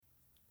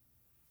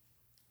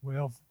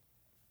Well,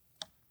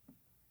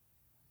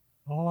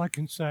 all I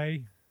can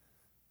say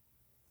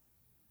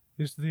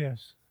is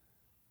this: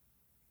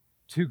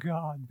 to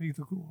God be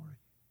the glory.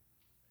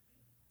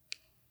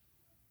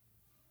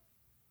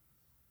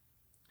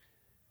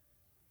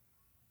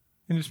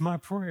 And it's my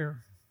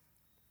prayer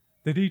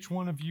that each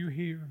one of you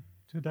here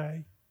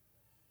today,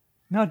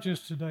 not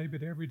just today,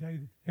 but every day,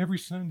 every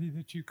Sunday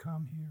that you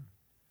come here,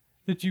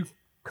 that you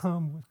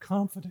come with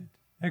confident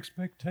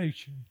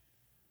expectation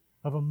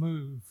of a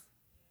move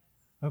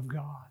of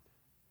God.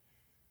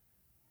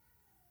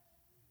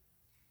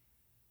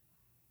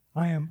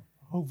 I am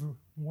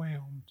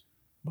overwhelmed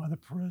by the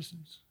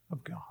presence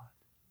of God.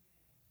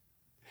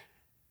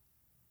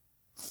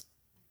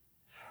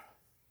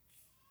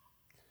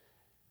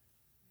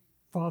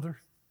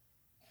 Father,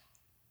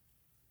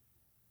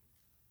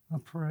 I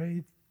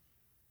pray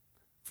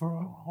for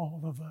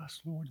all of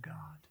us, Lord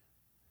God,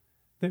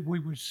 that we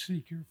would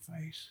seek your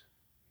face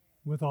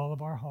with all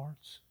of our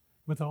hearts,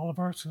 with all of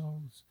our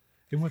souls,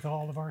 and with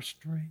all of our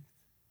strength.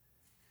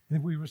 And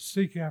that we would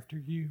seek after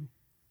you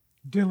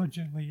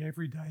diligently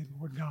every day,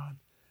 Lord God,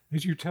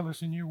 as you tell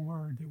us in your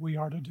word that we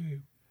are to do.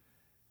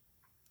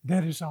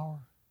 That is our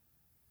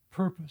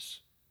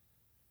purpose.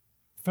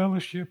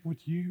 Fellowship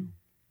with you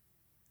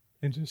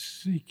and to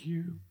seek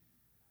you,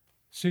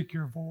 seek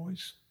your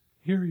voice,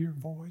 hear your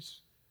voice,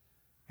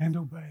 and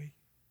obey.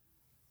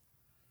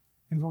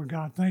 And Lord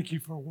God, thank you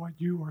for what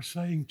you are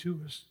saying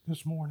to us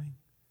this morning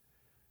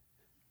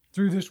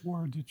through this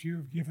word that you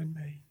have given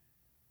me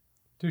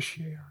to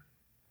share.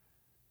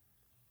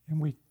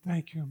 And we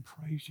thank you and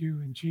praise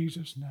you in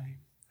Jesus' name.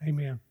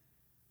 Amen.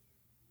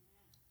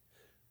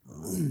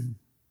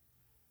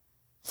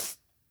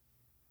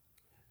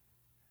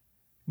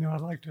 Now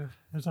I'd like to,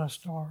 as I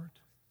start,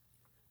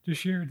 to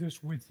share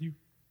this with you.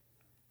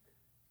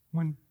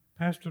 When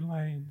Pastor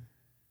Lane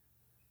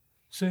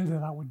said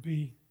that I would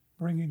be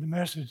bringing the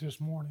message this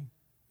morning,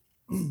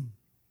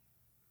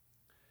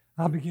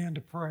 I began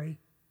to pray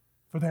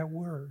for that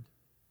word.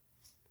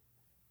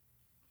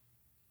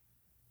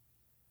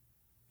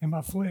 And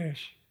my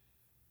flesh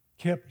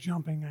kept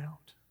jumping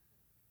out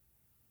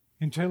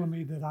and telling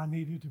me that I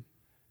needed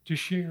to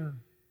share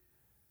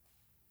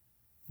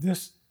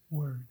this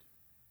word.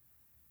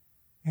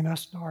 And I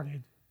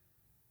started,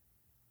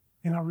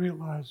 and I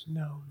realized,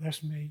 no,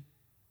 that's me.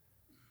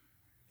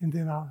 And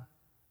then I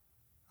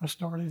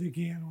started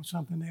again on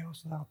something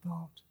else that I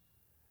thought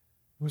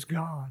was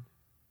God.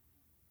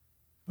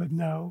 But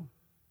no,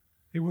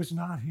 it was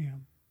not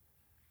him.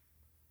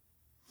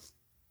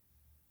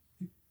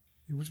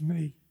 It was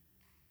me.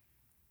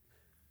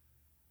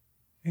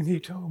 And he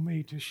told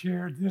me to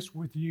share this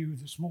with you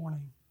this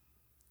morning.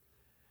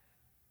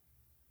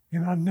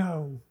 And I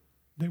know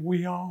that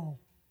we all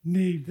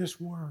need this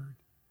word.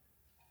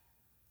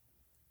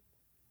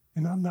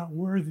 And I'm not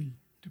worthy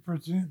to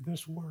present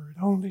this word,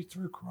 only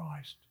through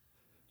Christ.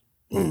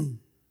 And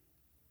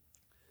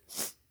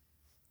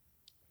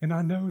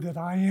I know that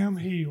I am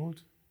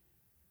healed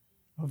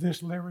of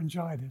this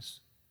laryngitis.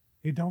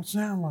 It don't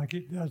sound like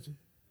it, does it?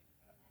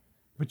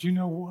 But you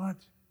know what?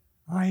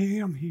 I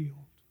am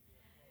healed.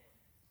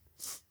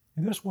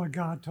 And that's what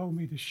God told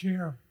me to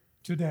share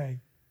today.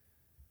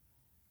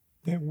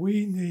 That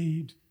we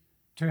need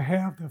to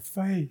have the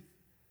faith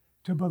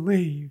to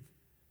believe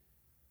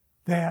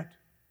that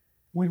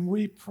when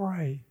we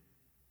pray,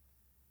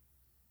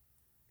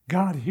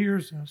 God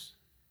hears us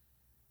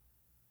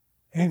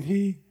and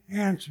he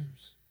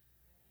answers.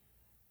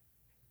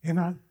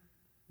 And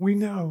we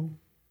know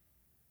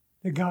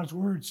that God's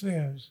word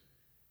says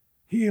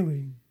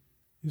healing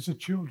is the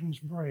children's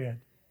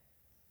bread.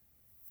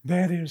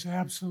 That is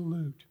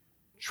absolute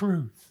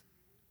truth.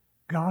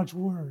 God's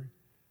word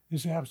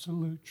is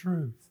absolute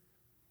truth.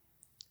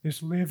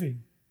 It's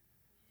living,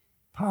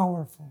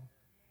 powerful,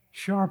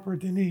 sharper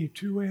than any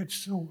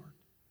two-edged sword,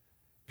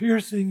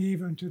 piercing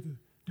even to the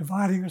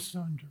dividing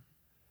asunder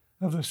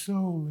of the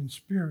soul and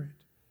spirit,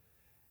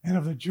 and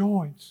of the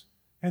joints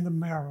and the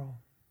marrow.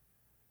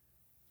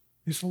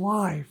 It's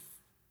life,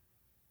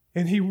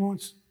 and he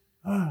wants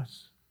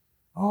us,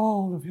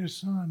 all of his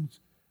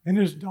sons and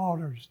his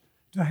daughters,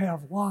 to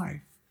have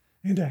life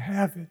and to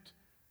have it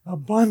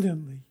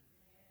abundantly.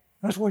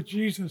 That's what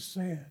Jesus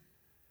said.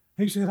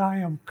 He said, I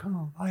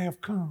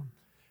have come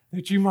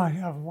that you might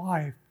have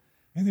life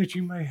and that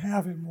you may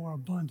have it more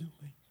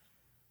abundantly.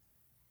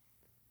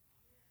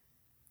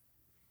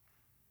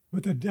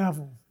 But the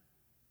devil,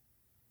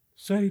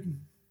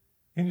 Satan,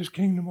 in his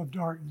kingdom of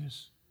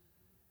darkness,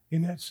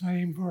 in that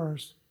same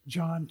verse,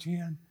 John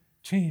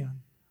 10:10,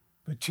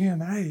 but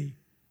 10a,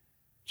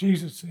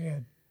 Jesus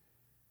said,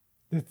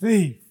 the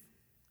thief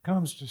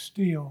comes to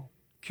steal,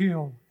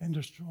 kill, and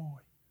destroy.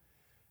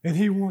 And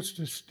he wants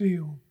to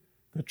steal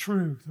the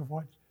truth of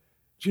what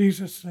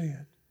Jesus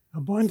said,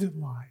 abundant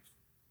life,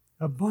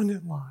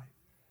 abundant life.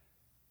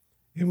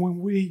 And when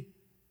we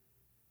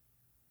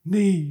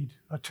need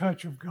a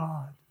touch of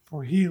God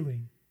for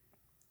healing,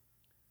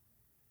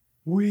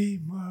 we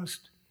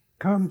must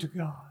come to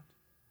God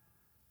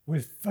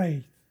with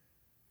faith.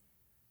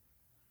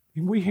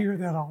 And we hear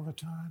that all the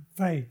time,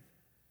 faith.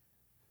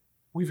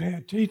 we've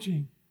had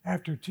teaching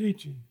after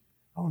teaching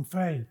on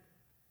faith.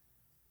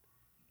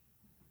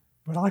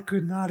 But I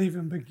could not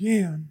even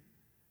begin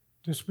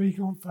to speak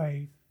on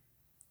faith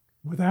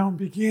without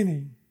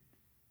beginning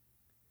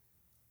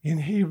in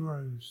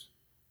Hebrews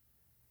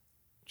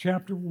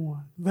chapter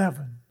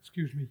 11,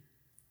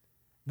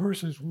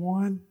 verses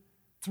 1,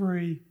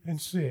 3,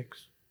 and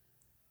 6.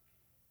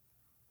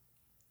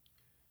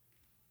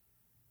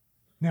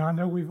 Now, I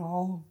know we've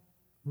all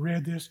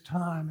read this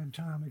time and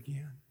time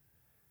again.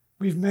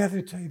 We've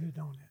meditated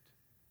on it.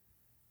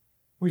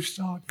 We've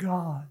sought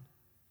God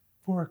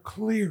for a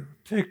clear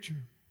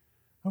picture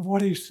of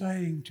what He's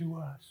saying to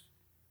us.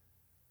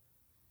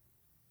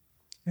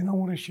 And I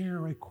want to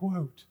share a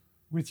quote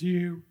with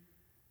you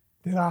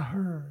that I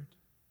heard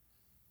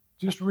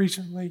just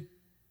recently.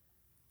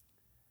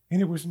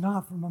 And it was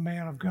not from a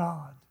man of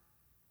God,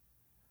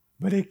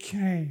 but it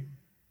came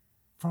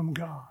from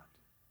God,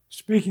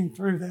 speaking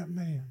through that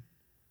man.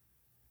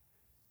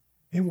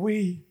 And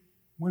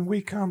when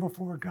we come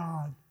before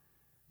God,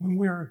 when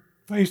we're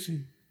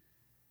facing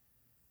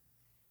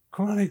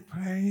chronic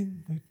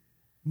pain that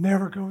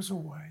never goes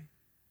away,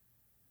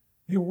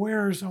 it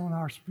wears on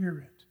our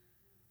spirit.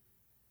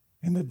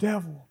 And the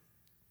devil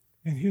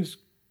and his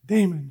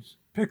demons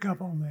pick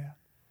up on that,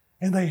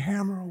 and they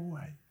hammer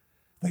away.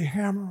 They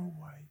hammer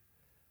away.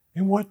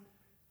 And what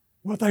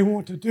they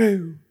want to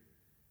do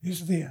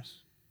is this: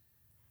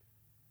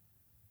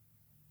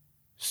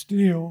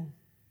 steal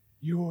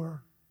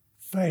your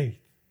faith.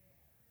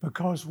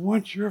 Because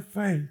once your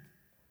faith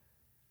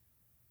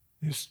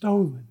is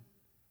stolen,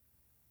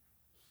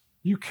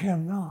 you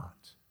cannot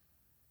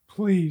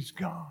please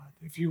God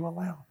if you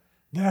allow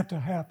that to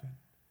happen.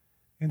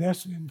 And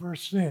that's in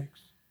verse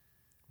 6.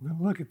 We're going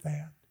to look at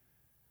that.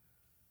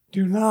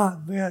 Do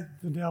not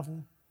let the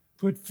devil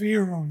put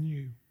fear on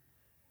you.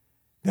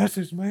 That's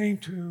his main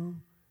tool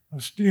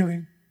of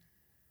stealing,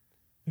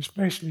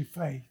 especially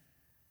faith.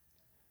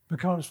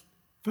 Because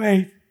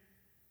faith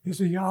is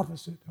the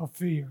opposite of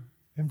fear,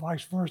 and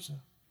vice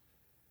versa.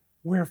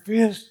 Where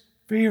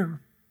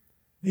fear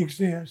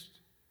exists,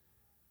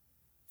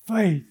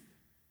 faith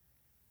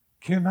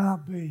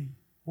cannot be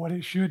what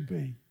it should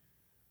be.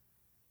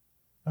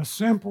 A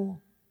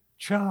simple,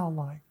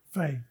 childlike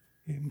faith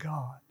in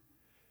God.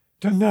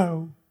 To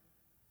know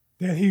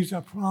that He's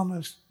a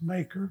promise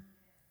maker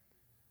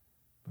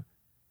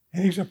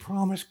and He's a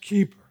promise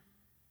keeper.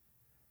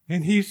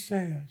 And He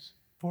says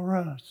for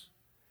us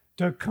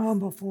to come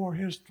before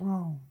His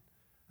throne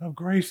of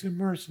grace and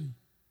mercy,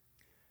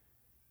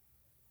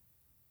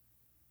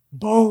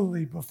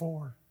 boldly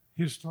before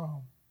His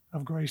throne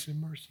of grace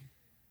and mercy.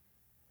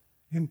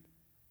 And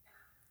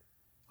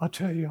I'll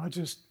tell you, I'm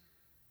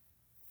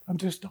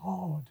just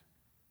awed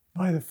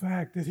by the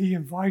fact that He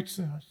invites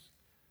us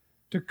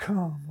to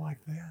come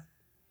like that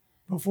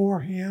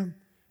before Him.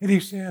 And He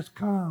says,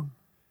 come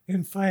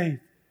in faith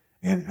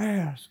and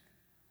ask.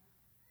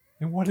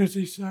 And what does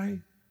He say?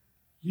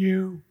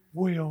 You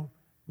will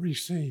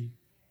receive.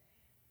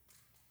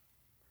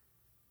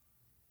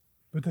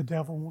 But the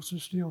devil wants to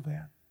steal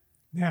that.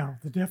 Now,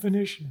 the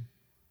definition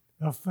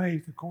of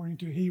faith according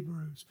to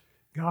Hebrews,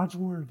 God's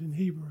Word in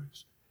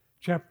Hebrews,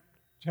 chapter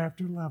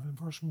 11,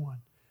 verse 1.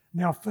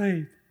 Now,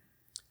 faith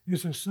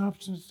is the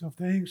substance of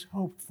things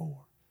hoped for,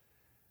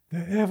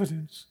 the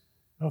evidence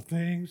of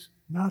things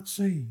not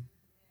seen.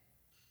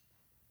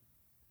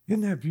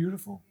 Isn't that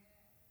beautiful?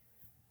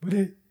 But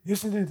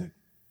isn't it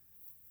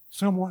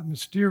somewhat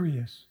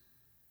mysterious?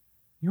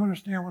 You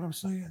understand what I'm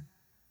saying?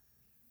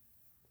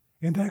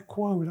 In that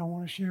quote I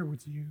want to share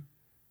with you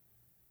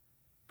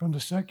from the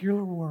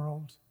secular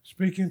world,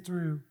 speaking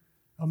through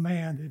a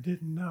man that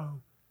didn't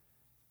know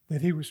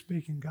that he was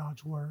speaking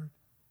God's word.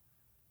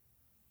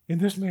 And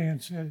this man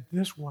said it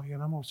this way,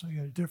 and I'm going to say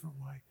it a different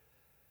way.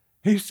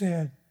 He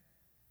said,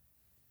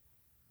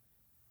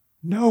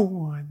 no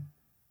one,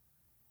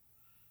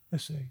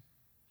 let's see,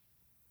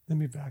 let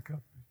me back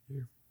up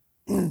here.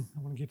 I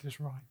want to get this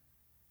right.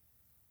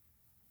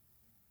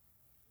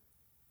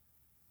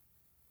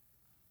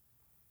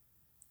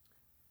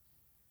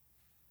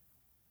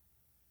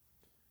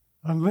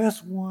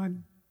 Unless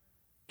one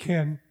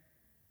can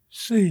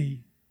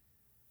see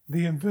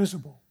the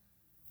invisible,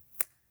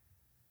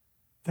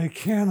 they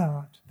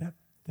cannot,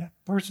 that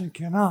person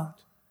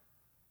cannot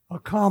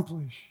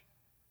accomplish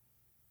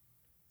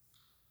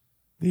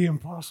the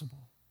impossible.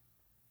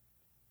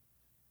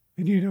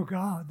 And you know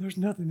God, there's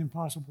nothing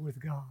impossible with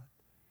God.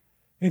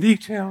 And He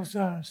tells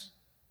us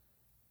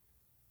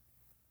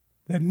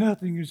that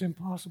nothing is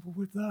impossible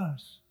with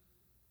us.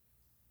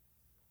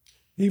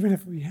 Even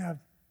if we have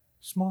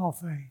small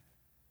faith.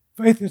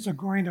 Faith is a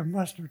grain of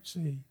mustard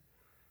seed.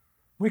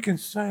 We can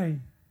say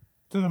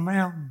to the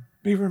mountain,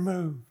 be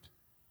removed.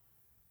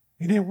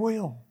 And it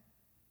will.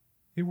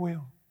 It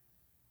will.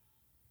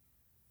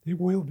 It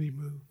will be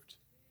moved.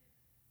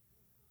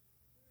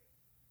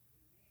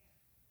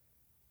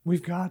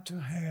 We've got to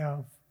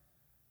have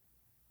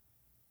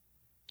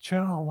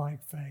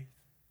childlike faith.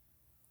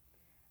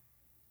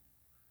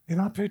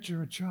 And I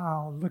picture a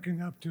child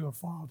looking up to a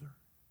father,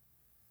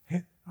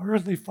 an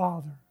earthly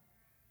father,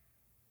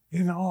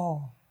 in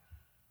awe.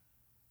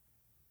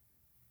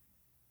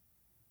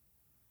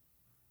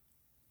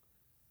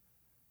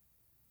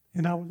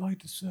 And I would like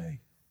to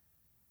say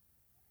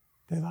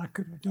that I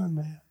could have done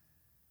that.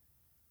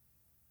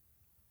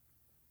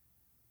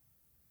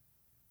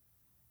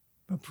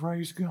 But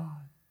praise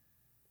God.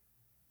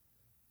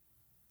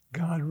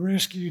 God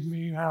rescued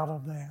me out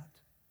of that.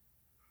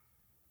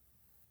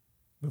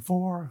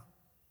 Before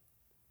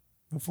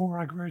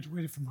I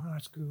graduated from high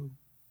school,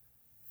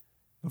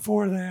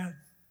 before that,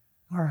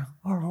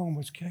 our home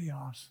was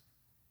chaos.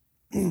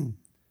 My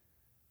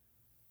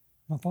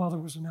father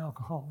was an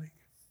alcoholic.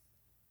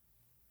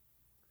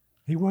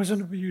 He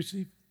wasn't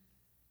abusive,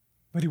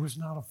 but he was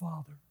not a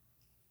father.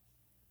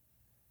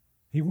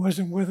 He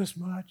wasn't with us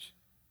much.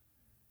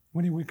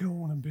 When he would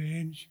go on a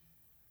binge,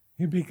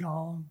 he'd be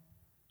gone.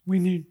 We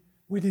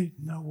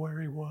didn't know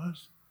where he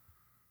was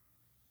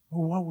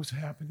or what was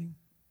happening.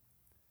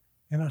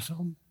 And I saw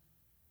him.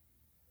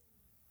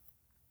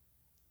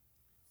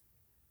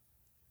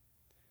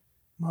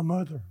 My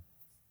mother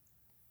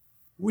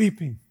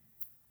weeping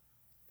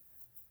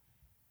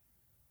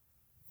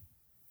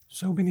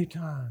so many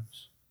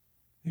times.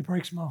 It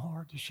breaks my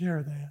heart to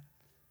share that.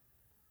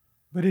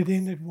 But it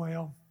ended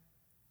well.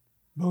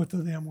 Both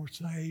of them were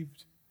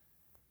saved.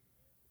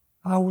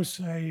 I was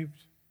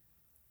saved.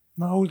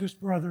 My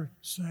oldest brother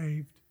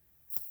saved.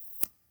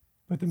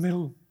 But the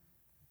middle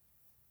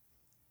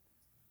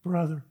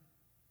brother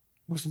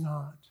was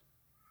not.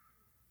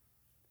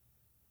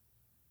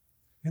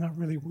 And I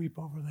really weep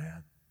over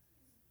that.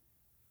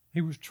 He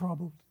was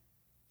troubled.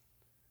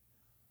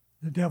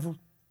 The devil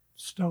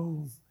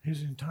stole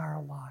his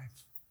entire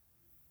life.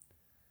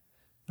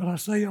 But I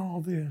say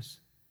all this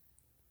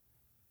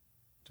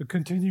to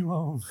continue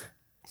on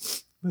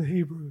with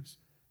Hebrews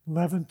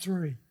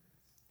 11:3.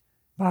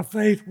 By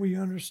faith we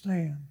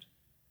understand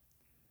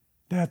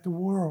that the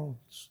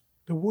worlds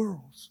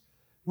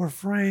were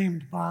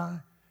framed by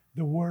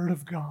the Word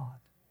of God,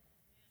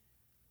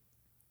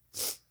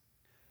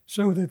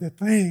 so that the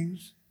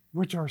things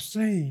which are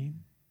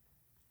seen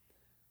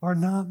are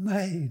not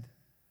made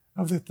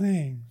of the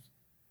things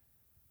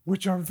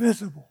which are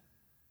visible.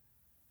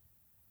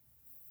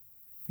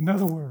 In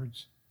other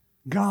words,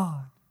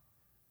 God,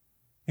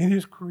 in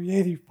His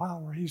creative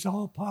power, He's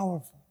all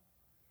powerful.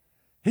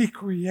 He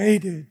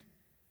created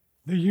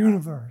the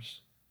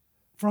universe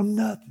from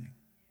nothing.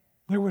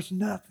 There was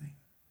nothing.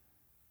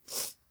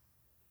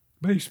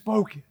 But He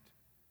spoke it.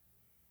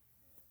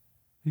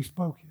 He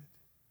spoke it.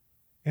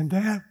 And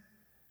that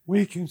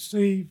we can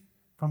see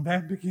from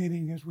that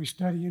beginning as we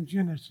study in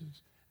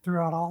Genesis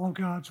throughout all of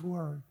God's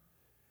Word,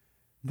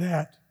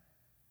 that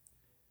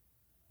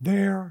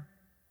there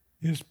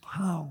is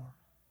power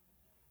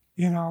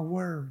in our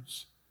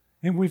words.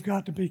 And we've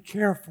got to be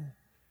careful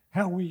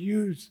how we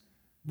use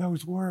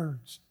those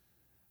words.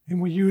 And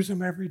we use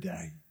them every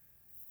day.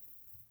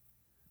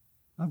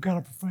 I've got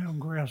a profound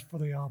grasp for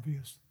the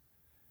obvious.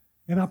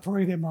 And I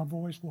pray that my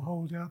voice will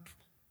hold up.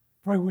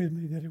 Pray with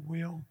me that it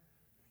will.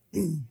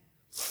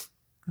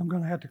 I'm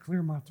going to have to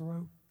clear my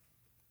throat.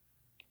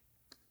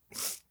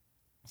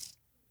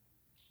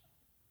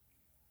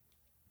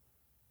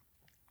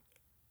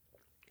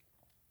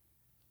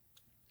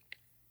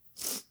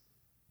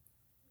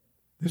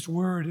 This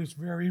word is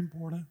very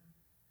important.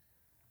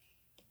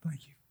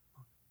 Thank you.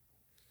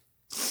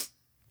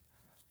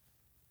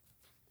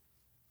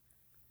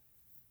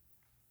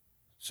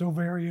 So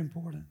very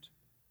important.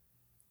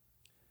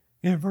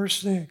 In verse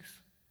 6,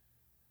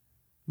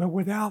 but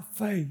without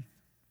faith,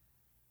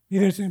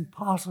 it is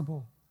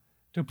impossible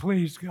to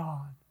please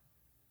God.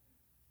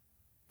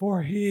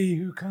 For he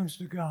who comes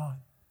to God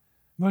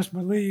must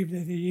believe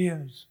that He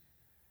is,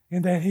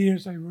 and that He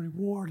is a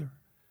rewarder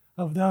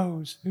of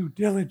those who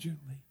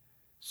diligently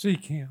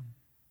seek Him.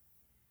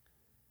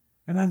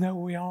 And I know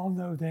we all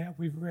know that.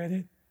 We've read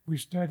it, we've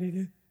studied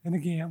it, and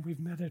again, we've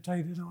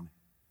meditated on it.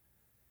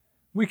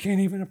 We can't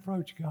even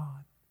approach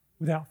God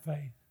without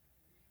faith.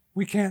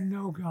 We can't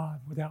know God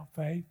without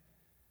faith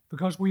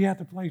because we have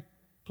to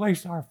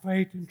place our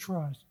faith and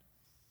trust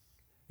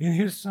in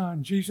His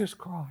Son, Jesus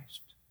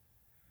Christ.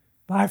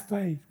 By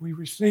faith, we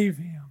receive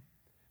Him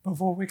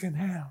before we can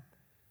have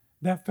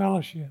that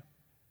fellowship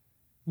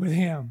with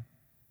Him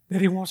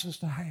that He wants us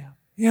to have,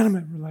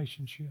 intimate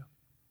relationship.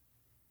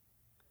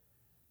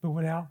 But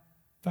without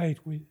faith,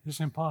 it's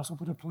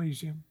impossible to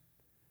please Him.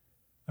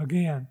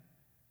 Again,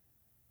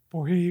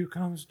 for he who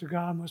comes to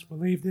God must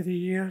believe that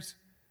He is,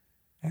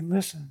 and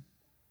listen,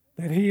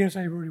 that He is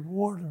a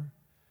rewarder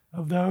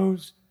of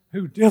those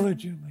who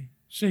diligently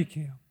seek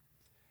Him.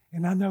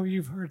 And I know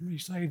you've heard me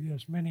say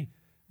this many,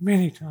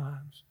 many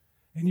times,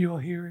 and you'll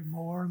hear it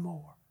more and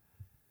more,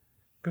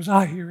 because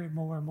I hear it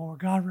more and more.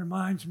 God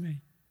reminds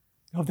me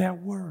of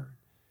that word,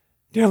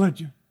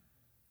 diligent.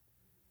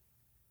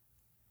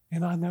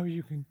 And I know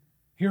you can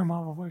hear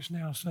my voice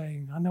now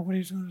saying, I know what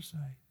He's going to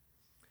say.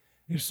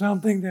 It's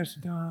something that's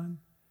done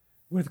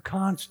with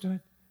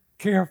constant,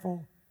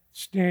 careful,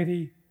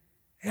 steady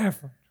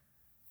effort.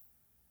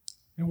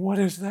 And what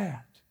is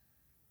that?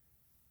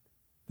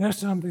 That's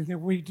something that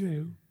we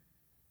do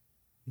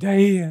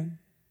day in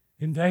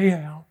and day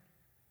out,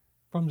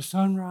 from the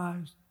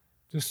sunrise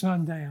to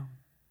sundown,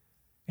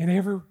 and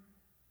every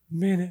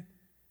minute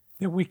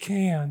that we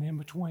can in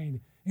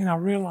between. And I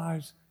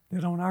realize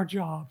that on our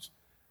jobs,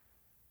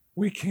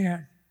 we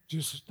can't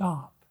just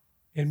stop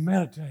and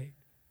meditate.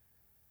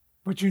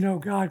 But you know,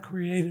 God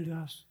created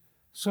us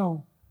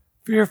so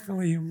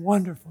fearfully and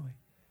wonderfully.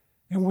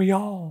 And we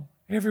all,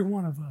 every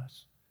one of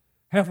us,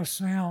 have a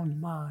sound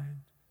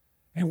mind.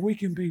 And we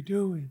can be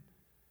doing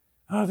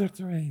other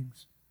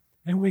things.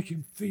 And we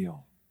can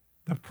feel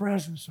the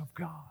presence of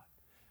God.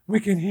 We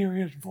can hear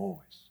His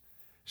voice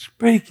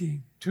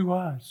speaking to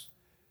us.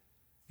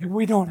 And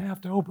we don't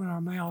have to open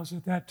our mouths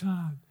at that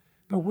time,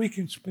 but we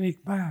can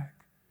speak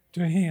back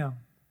to Him.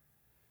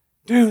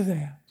 Do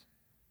that.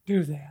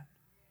 Do that.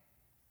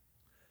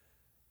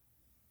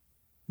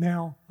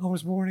 Now, I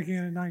was born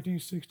again in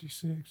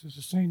 1966 as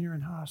a senior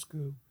in high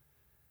school,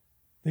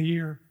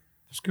 the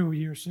school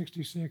year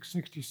 66,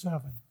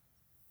 67.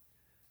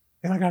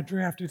 And I got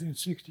drafted in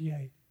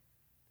 68.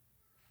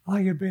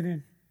 I had been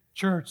in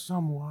church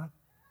somewhat,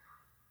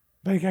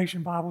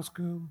 vacation Bible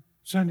school,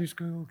 Sunday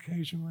school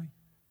occasionally.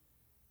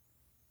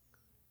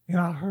 And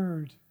I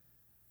heard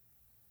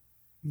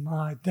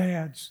my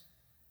dad's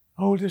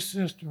oldest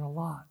sister a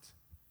lot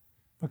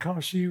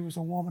because she was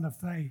a woman of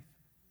faith.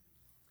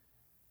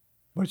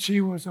 But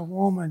she was a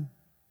woman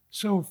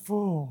so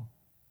full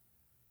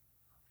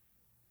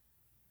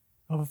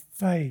of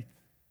faith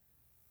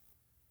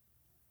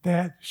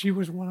that she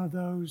was one of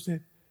those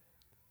that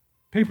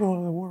people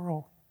of the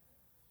world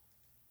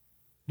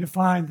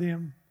defined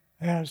them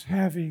as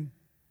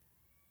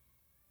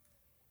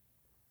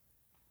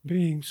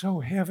being so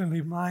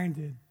heavenly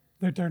minded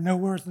that they're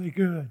no earthly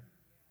good.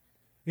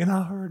 And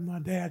I heard my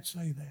dad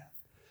say that.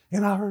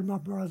 And I heard my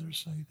brother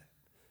say that.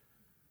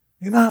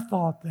 And I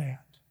thought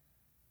that.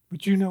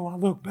 But you know, I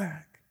look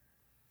back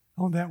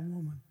on that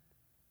woman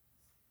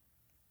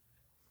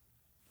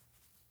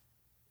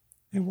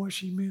and what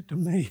she meant to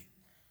me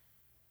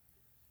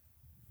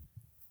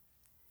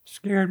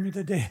scared me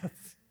to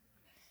death.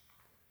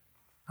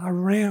 I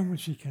ran when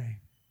she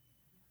came.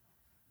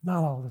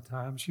 Not all the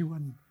time. She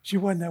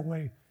wasn't that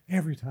way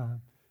every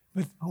time.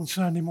 But on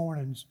Sunday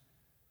mornings,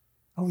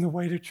 on the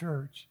way to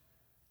church,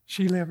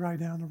 she lived right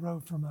down the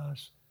road from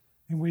us,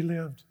 and we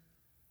lived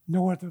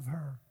north of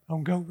her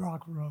on Goat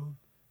Rock Road.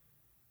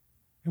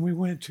 And we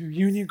went to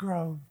Union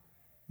Grove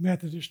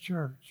Methodist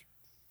Church.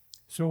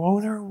 So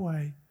on her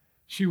way,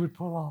 she would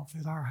pull off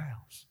at our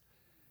house.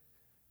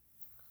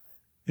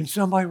 And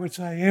somebody would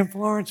say, "Aunt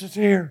Florence is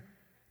here.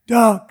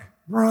 Duck,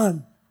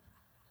 run."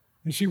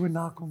 And she would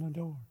knock on the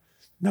door.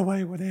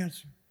 Nobody would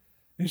answer.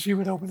 And she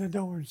would open the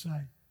door and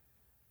say,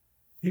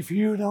 "If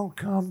you don't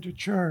come to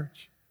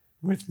church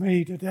with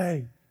me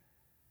today,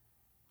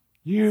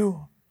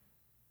 you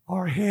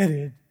are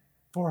headed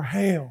for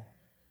hell."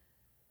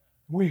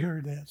 We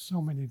heard that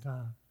so many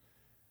times.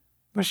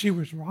 But she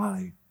was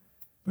right.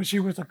 But she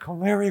was a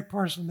choleric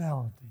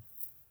personality.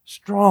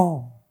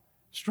 Strong-willed.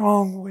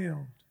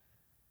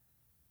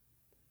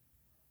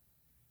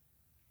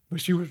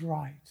 But she was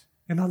right.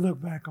 And I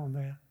look back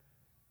on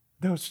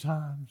those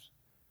times,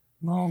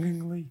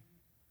 longingly.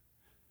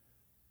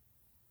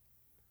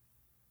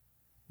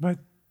 But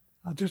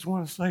I just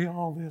want to say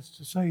all this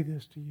to say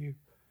this to you.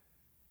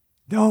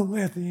 Don't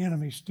let the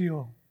enemy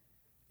steal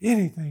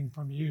anything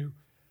from you,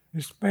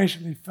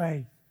 especially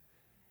faith.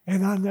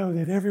 And I know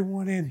that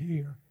everyone in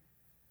here,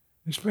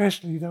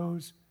 especially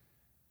those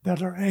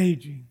that are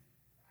aging,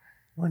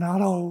 we're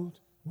not old,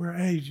 we're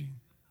aging.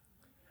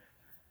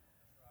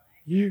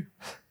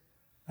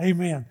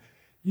 Amen.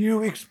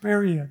 You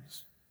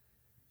experience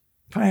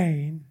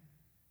pain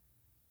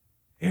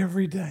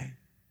every day.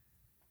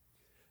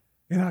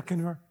 And I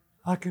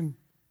can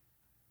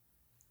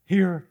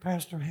hear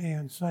Pastor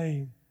Hand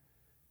saying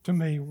to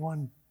me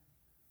one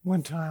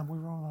time we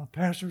were on a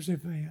pastor's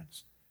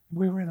events.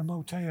 We were in a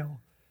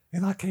motel,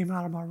 and I came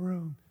out of my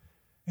room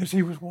as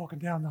he was walking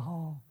down the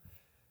hall.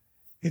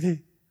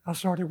 And I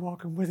started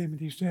walking with him, and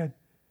he said,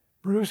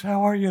 "Bruce,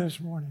 how are you this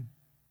morning?"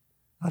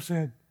 I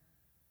said,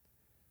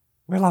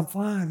 "Well, I'm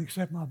fine,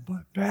 except my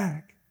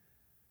back.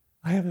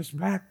 I have this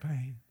back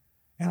pain."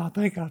 And I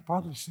think I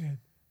probably said,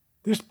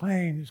 "This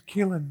pain is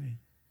killing me,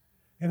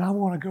 and I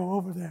want to go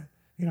over that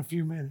in a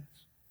few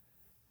minutes."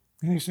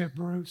 And he said,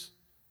 "Bruce,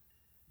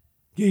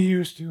 get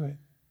used to it.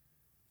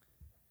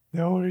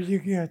 The older you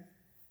get,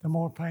 the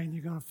more pain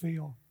you're going to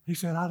feel." He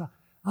said,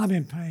 I'm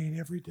in pain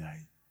every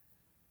day.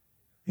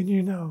 And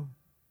you know,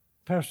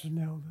 Pastor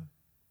Nelda,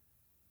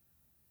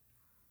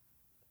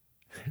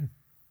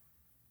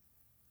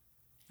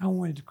 I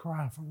wanted to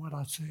cry for what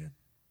I said.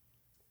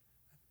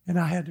 And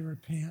I had to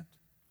repent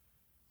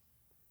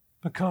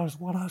because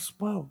what I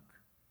spoke,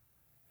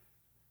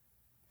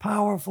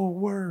 powerful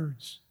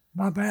words,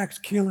 my back's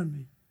killing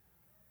me.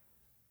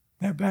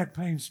 That back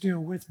pain's still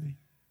with me.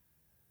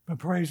 But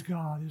praise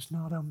God, it's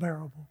not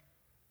unbearable.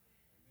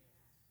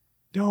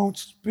 Don't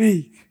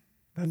speak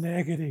the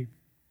negative.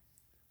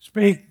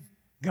 Speak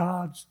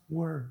God's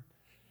word.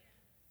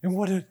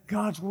 And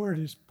God's word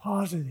is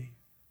positive.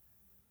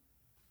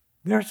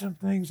 There's some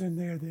things in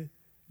there that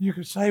you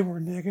could say were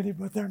negative,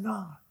 but they're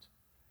not.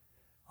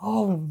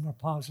 All of them are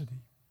positive.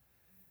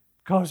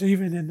 Because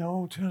even in the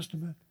Old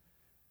Testament,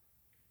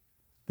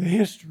 the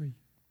history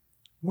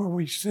where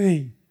we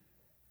see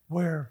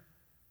where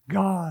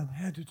God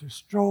had to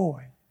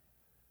destroy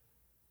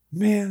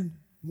men,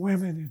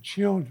 women, and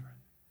children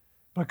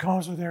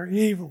because of their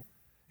evil.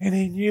 And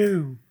he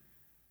knew.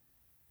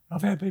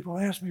 I've had people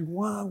ask me,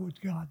 why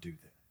would God do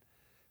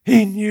that?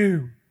 He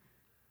knew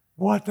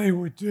what they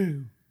would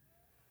do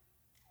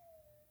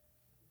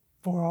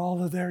for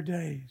all of their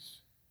days.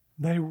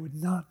 They would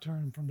not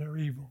turn from their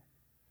evil.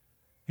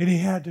 And he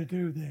had to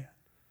do that.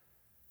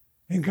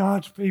 And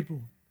God's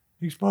people,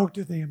 he spoke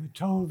to them and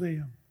told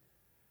them,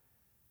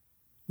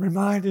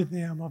 reminded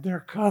them of their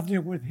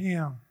covenant with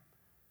him.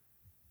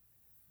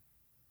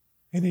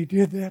 And he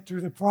did that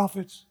through the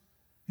prophets,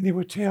 and he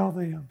would tell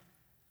them,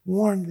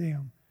 warn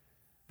them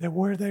that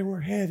where they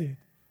were headed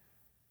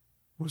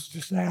was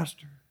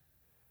disaster,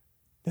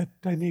 that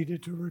they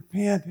needed to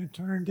repent and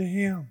turn to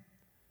him.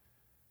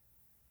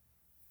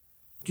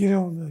 Get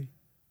on the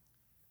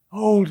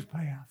old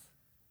path,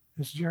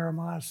 as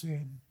Jeremiah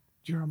said,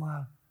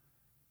 Jeremiah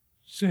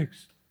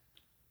 6,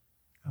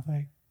 I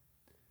think.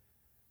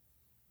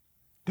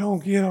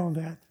 Don't get on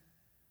that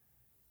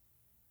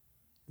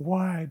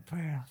wide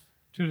path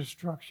to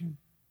destruction.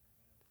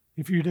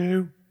 If you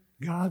do,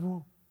 God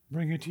will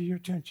bring it to your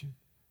attention.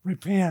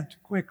 Repent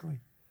quickly.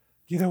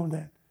 Get on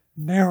that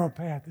narrow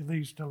path that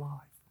leads to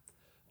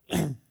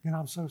life. And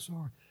I'm so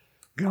sorry.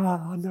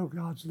 God, I know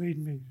God's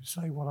leading me to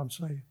say what I'm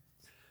saying,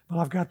 but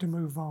I've got to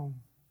move on.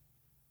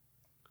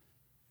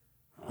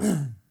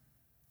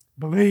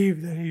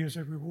 Believe that he is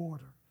a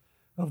rewarder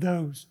of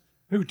those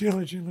who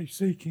diligently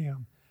seek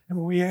him. And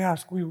when we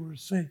ask, we will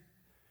receive.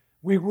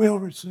 We will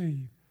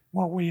receive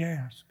what we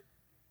ask.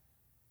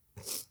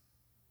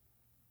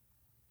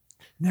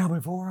 Now,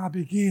 before I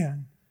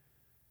begin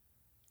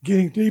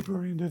getting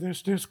deeper into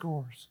this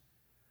discourse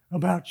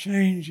about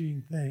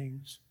changing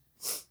things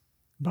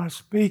by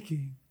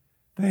speaking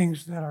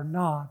things that are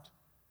not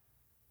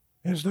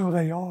as though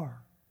they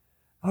are,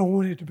 I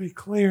want it to be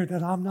clear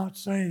that I'm not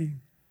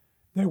saying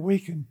that we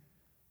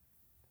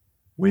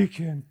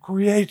can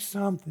create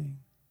something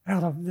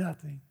out of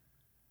nothing.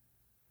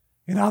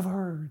 And I've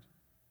heard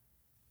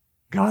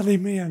godly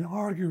men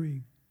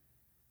arguing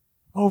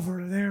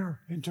over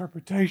their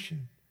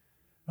interpretation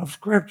of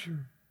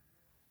Scripture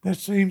that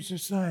seems to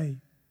say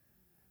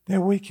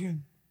that we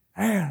can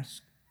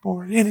ask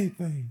for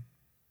anything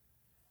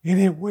and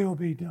it will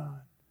be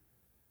done.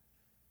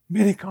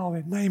 Many call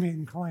it name it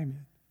and claim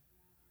it.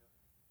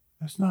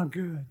 That's not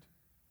good.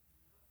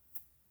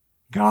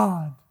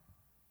 God,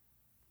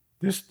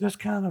 this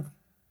kind of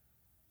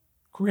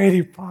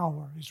creative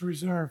power is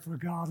reserved for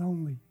God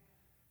only.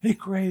 He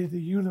created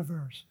the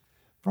universe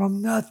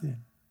from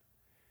nothing.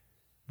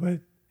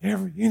 But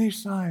any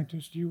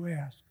scientist you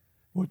ask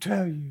will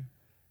tell you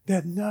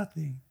that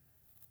nothing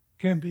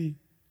can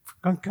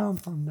come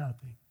from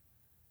nothing.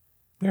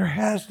 There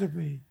has to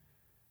be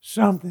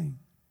something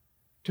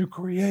to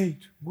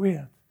create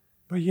with,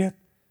 but yet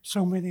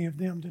so many of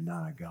them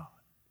deny God.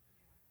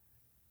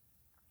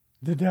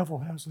 The devil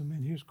has them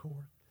in his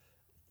court.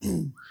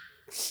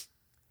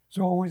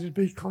 So I want to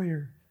be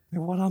clear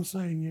that what I'm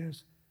saying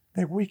is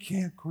that we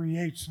can't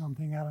create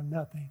something out of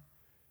nothing.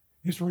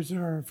 It's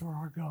reserved for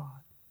our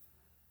God.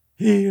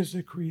 He is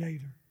the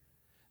creator.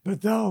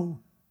 But though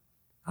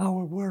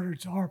our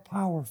words are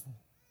powerful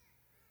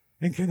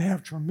and can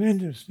have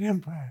tremendous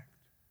impact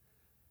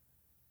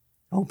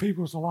on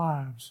people's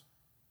lives,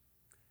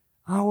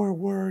 our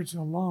words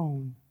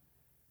alone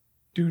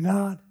do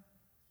not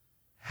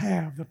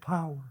have the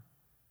power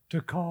to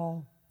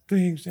call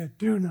things that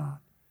do not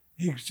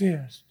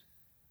exist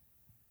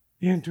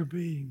into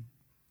being.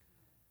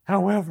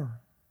 However,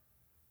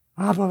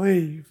 I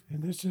believe,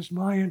 and this is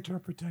my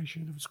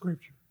interpretation of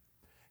Scripture,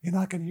 and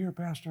I can hear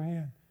Pastor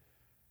Hand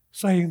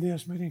saying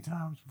this many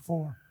times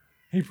before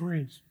he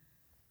preached.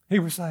 He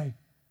would say,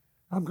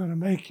 I'm going to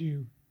make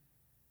you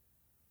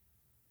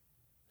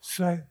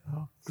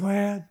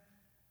glad,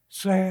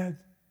 sad,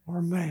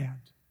 or mad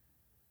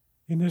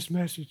in this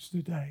message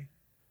today.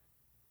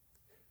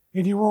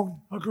 And you won't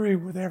agree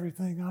with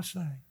everything I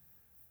say,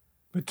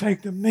 but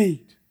take the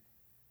meat,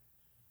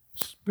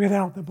 spit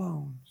out the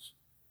bones.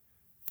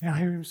 And I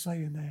hear him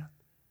saying that.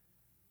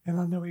 And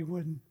I know he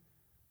wouldn't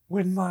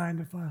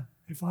mind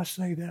if I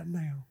say that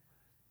now.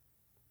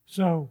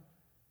 So,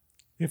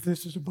 if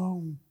this is a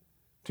bone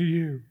to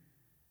you,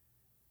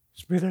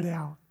 spit it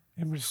out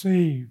and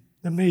receive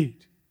the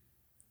meat.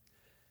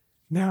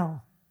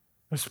 Now,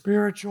 a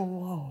spiritual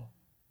law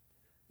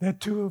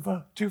that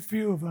too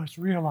few of us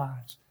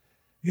realize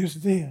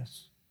is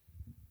this,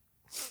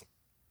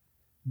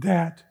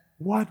 that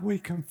what we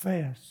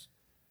confess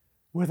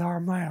with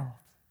our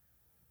mouth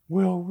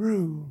will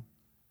rule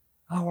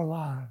our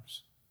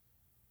lives.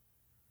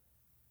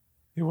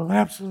 It will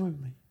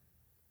absolutely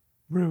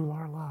rule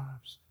our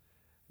lives.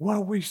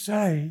 What we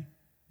say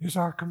is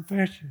our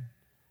confession.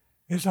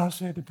 As I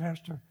said to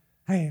Pastor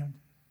Hand,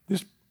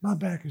 my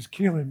back is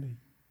killing me.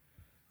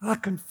 I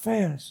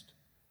confessed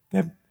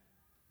that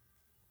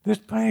this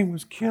pain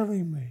was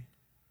killing me.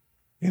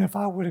 And if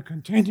I would have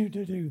continued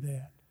to do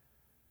that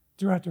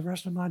throughout the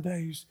rest of my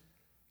days,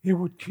 it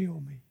would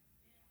kill me.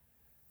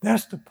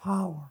 That's the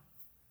power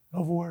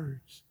of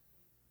words.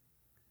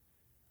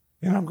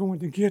 And I'm going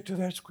to get to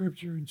that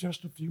scripture in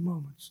just a few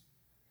moments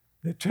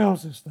that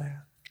tells us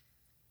that.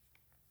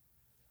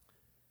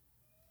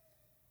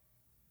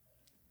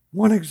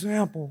 One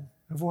example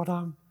of what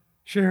I'm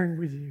sharing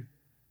with you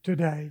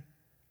today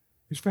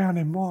is found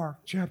in Mark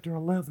chapter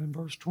 11,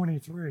 verse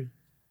 23,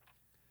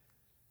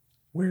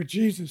 where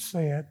Jesus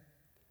said,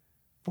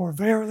 "For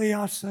verily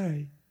I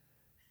say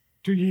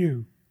to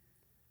you,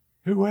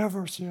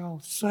 whoever shall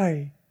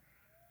say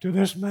to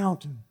this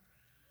mountain,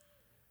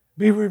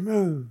 be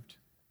removed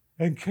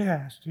and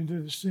cast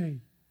into the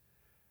sea,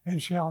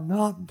 and shall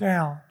not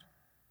doubt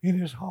in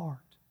his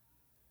heart,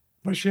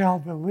 but shall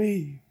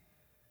believe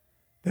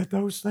that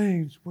those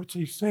things which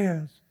he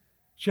says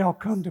shall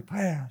come to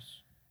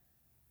pass,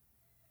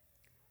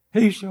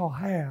 he shall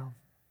have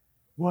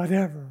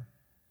whatever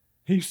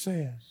he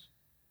says,"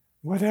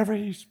 whatever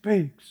he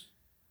speaks.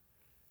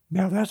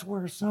 Now that's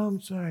where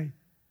some say,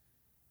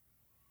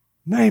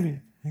 name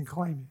it and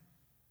claim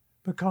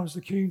it, because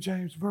the King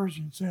James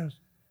Version says,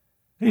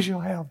 he shall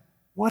have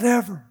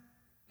whatever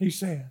he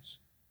says.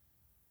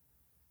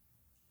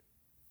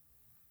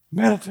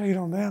 Meditate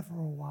on that for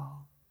a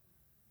while.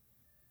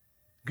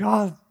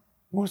 God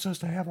wants us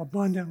to have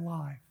abundant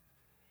life.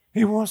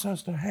 He wants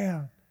us to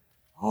have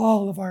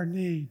all of our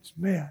needs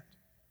met.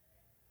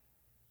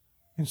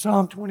 In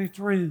Psalm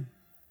 23,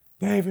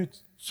 David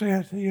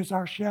says he is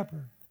our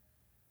shepherd,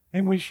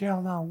 and we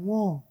shall not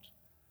want.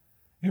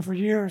 And for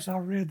years I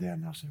read that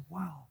and I said,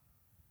 wow,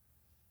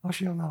 I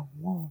shall not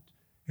want.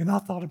 And I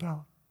thought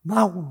about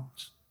my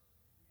wants.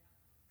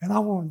 And I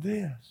want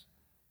this.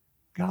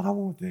 God, I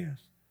want this.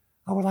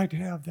 I would like to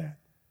have that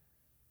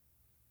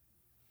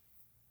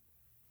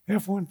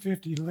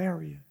F-150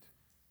 Lariat.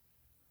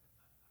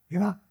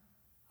 And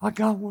I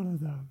got one of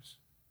those.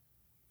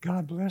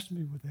 God blessed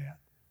me with that.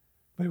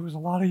 But it was a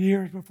lot of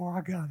years before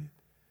I got it.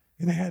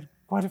 And it had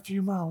quite a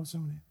few miles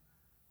on it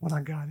when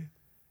I got it.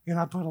 And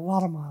I put a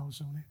lot of miles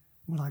on it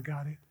when I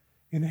got it.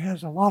 And it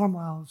has a lot of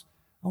miles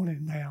on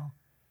it now.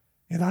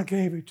 And I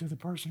gave it to the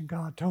person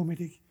God told me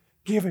to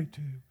give it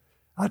to.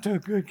 I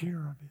took good care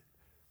of it.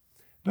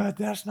 But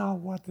that's not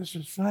what this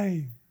is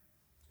saying.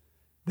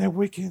 That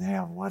we can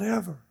have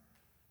whatever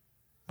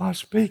by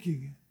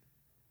speaking it.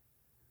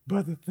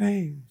 But the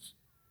things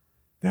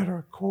that are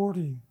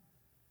according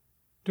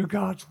to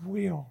God's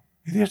will.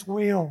 And His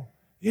will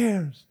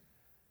is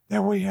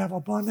that we have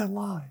abundant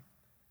life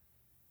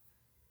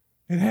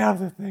and have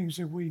the things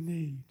that we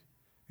need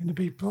and to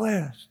be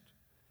blessed.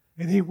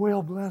 And He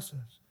will bless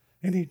us.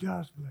 And He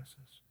does bless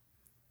us.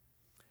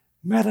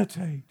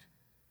 Meditate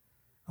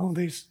on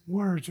these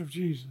words of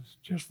Jesus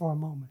just for a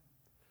moment.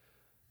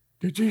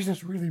 Did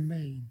Jesus really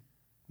mean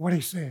what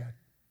He said?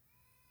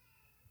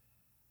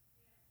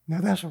 Now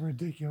that's a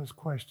ridiculous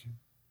question.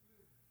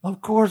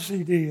 Of course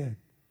He did.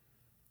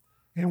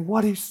 And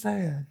what He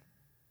said,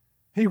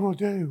 He will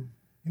do.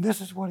 And this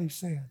is what He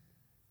said.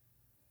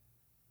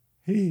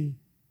 He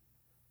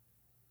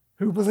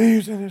who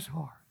believes in his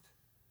heart,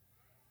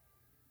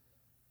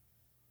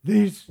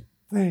 these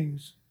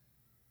things,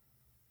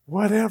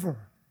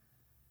 whatever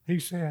He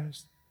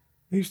says,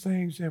 these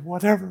things that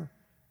whatever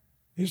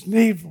is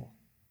needful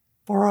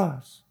for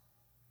us,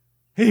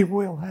 He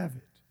will have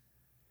it.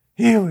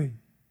 Healing,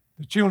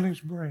 the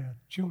children's bread.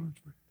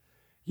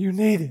 You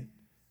need it.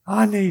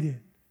 I need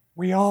it.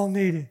 We all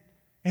need it.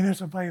 And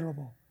it's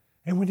available.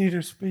 And we need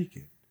to speak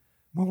it.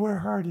 When we're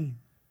hurting,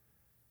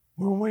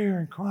 when we're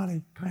in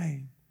chronic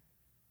pain,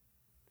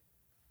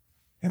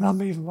 and I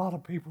meet a lot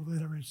of people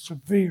that are in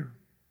severe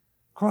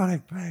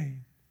chronic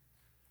pain,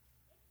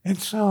 and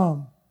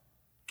some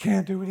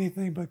can't do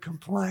anything but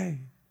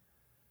complain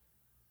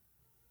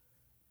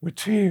with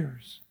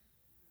tears.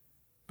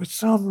 But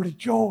some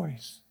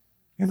rejoice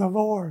in the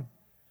Lord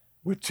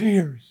with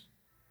tears.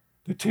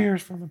 The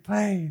tears from the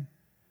pain,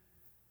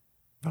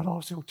 but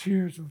also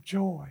tears of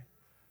joy,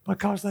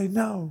 because they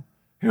know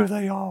who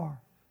they are.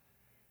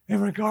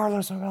 And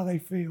regardless of how they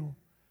feel,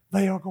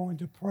 they are going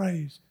to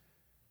praise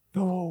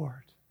the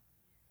Lord.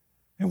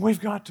 And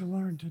we've got to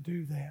learn to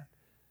do that.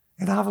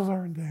 And I've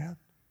learned that.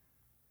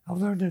 I've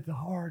learned it the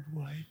hard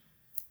way.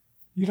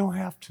 You don't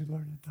have to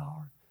learn it the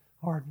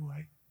hard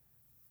way.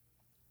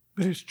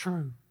 But it's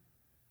true.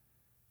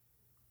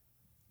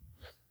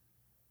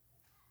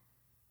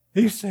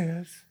 He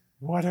says,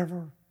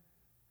 whatever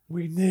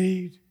we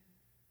need,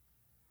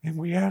 and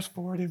we ask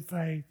for it in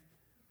faith,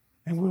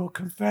 and we'll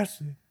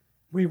confess it,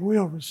 we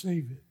will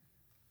receive it.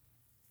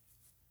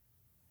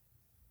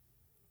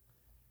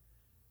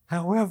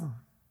 However,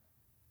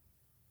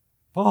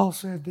 Paul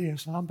said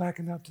this, and I'm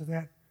backing up to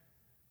that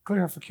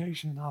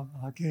clarification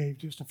I gave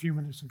just a few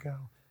minutes ago.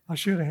 I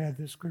should have had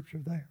this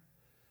scripture there.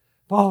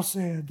 Paul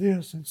said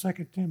this in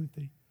 2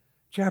 Timothy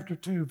chapter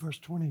 2, verse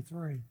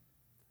 23.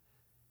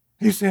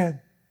 He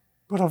said,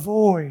 but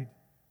avoid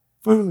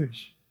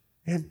foolish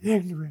and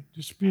ignorant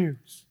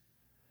disputes,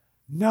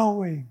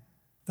 knowing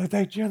that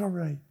they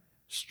generate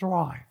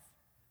strife,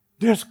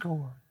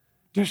 discord,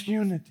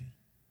 disunity.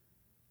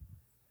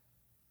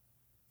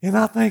 And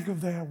I think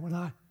of that when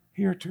I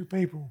hear two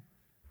people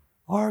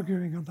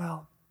arguing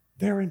about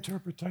their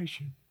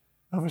interpretation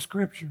of a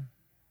scripture.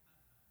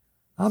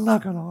 I'm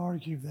not going to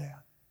argue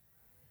that.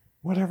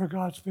 Whatever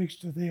God speaks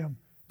to them,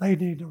 they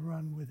need to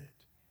run with it.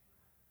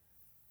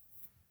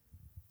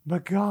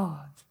 But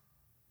God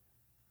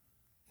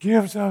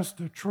gives us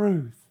the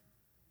truth.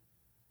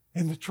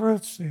 And the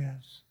truth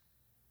says,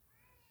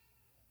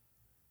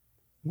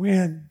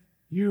 when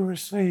you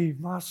receive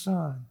my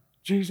Son,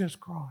 Jesus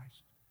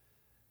Christ,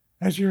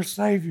 as your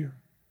Savior,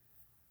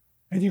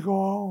 and you go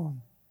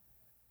on,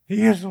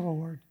 He is the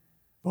Lord,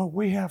 but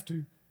we have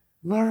to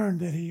learn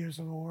that He is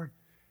the Lord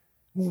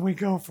when we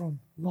go from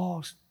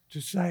lost to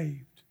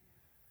saved.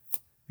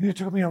 And it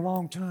took me a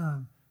long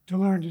time to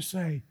learn to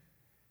say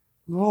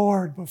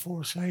Lord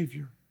before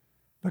Savior,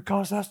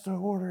 because that's the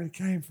order it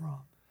came from.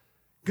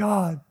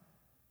 God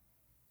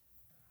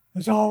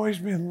has always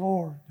been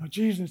Lord. Now,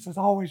 Jesus has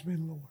always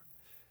been Lord.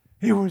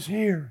 He was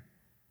here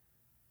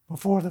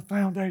before the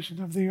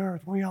foundation of the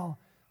earth. We all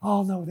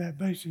know that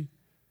basic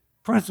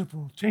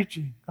principle,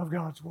 teaching of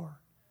God's Word.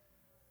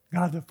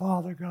 God the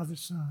Father, God the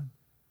Son,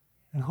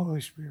 and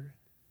Holy Spirit.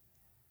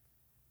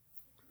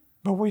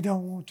 But we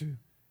don't want to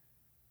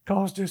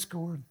cause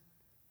discord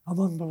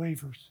among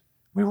believers.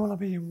 We want to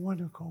be in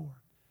one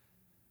accord.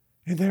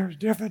 And there's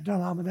different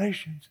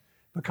denominations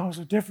because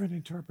of different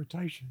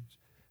interpretations.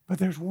 But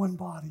there's one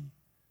body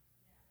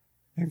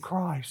in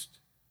Christ.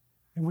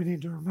 And we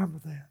need to remember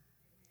that.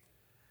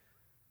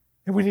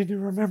 And we need to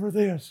remember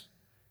this.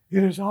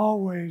 It is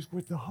always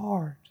with the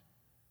heart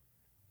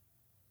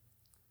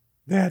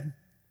that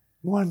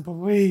one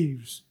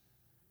believes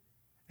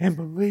and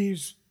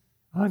believes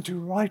unto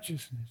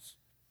righteousness.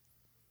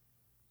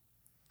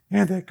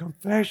 And that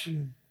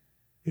confession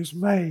is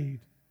made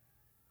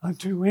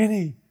unto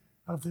any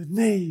of the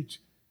needs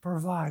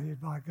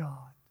provided by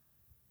God.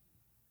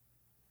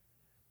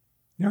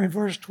 Now in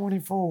verse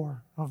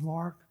 24 of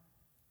Mark,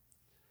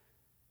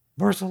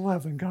 verse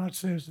 11, God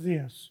says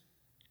this,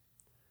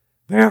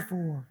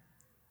 therefore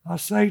I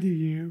say to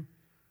you,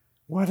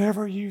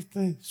 whatever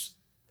things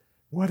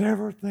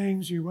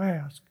you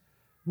ask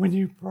when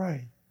you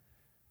pray,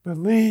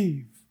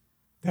 believe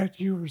that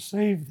you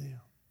receive them,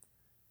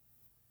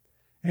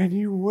 and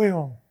you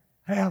will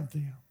have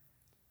them.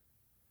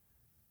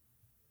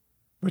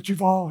 But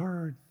you've all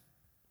heard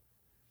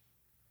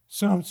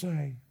some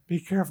say, be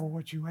careful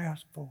what you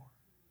ask for.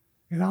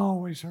 And I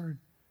always heard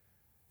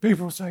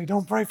people say,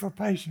 don't pray for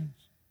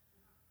patience.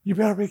 You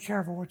better be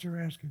careful what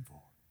you're asking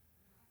for,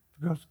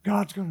 because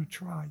God's going to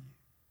try you.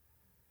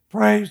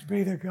 Praise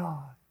be to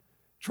God.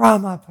 Try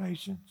my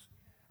patience.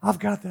 I've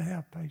got to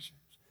have patience.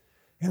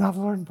 And I've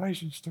learned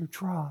patience through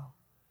trial.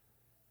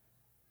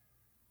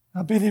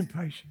 I've been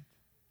impatient.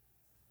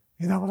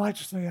 And I would like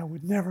to say I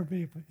would never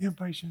be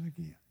impatient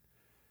again.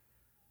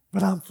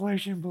 But I'm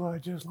flesh and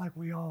blood just like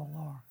we all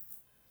are.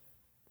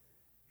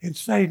 And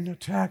Satan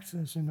attacks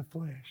us in the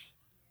flesh.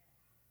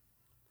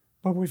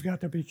 But we've got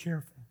to be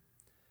careful.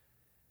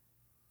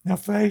 Now,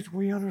 faith,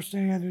 we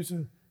understand, is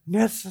a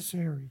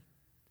necessary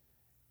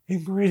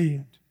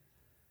ingredient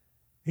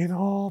in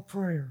all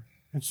prayer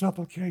and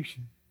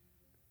supplication.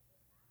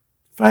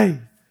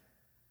 Faith.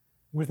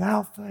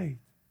 Without faith,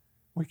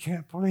 we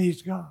can't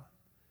please God.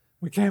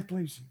 We can't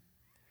please Him.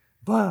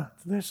 But,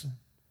 listen,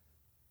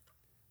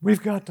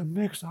 we've got to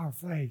mix our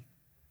faith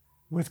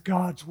with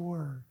God's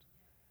Word.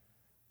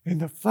 And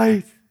the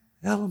faith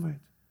element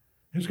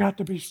has got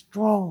to be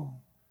strong,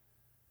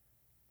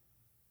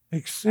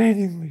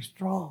 exceedingly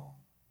strong.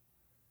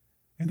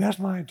 And that's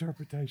my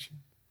interpretation.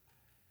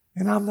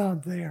 And I'm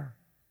not there.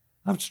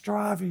 I'm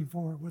striving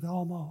for it with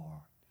all my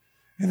heart.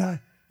 And I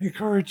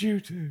encourage you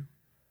to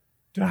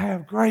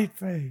have great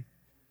faith.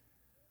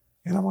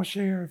 And I'm going to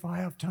share, if I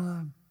have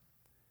time,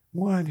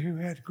 one who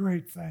had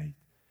great faith.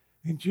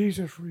 And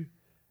Jesus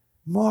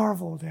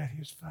marveled at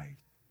his faith.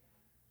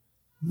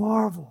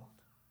 Marveled.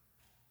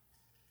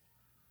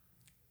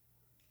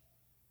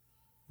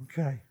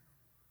 Okay.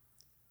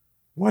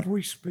 What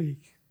we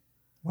speak,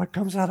 what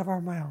comes out of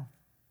our mouth,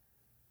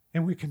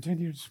 and we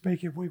continue to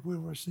speak it, we will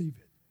receive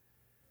it.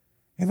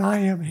 And I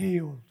am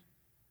healed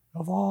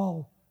of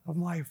all of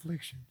my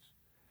afflictions,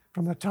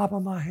 from the top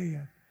of my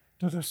head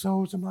to the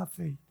soles of my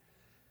feet.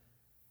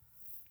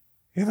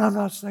 And I'm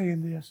not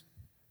saying this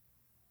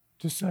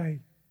to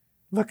say,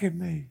 look at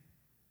me,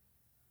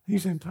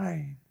 he's in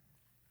pain.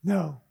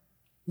 No,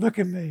 look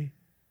at me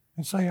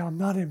and say I'm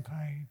not in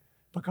pain,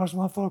 because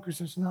my focus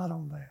is not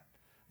on that.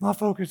 My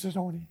focus is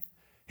on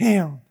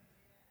Him.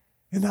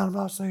 And I'm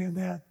not saying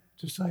that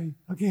to say,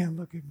 again,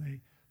 look at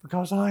me,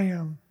 because I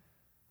am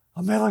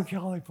a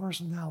melancholy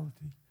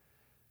personality.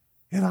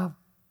 And I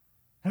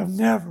have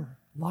never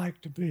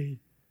liked to be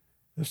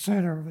the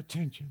center of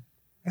attention.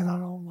 And I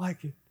don't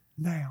like it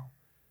now.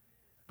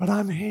 But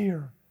I'm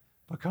here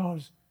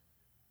because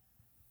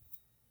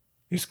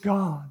it's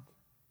God.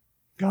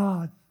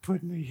 God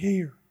put me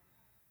here.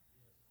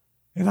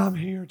 And I'm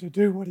here to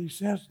do what he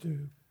says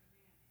do.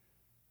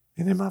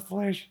 And then my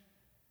flesh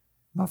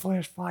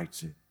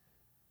fights it.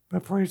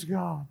 But praise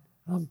God,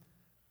 I'm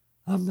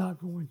not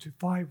going to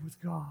fight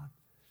with God.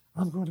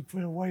 I'm going to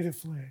put away the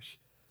flesh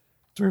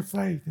through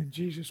faith in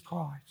Jesus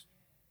Christ.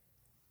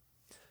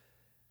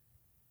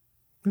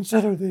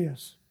 Consider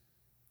this.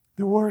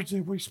 The words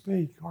that we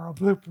speak are a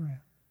blueprint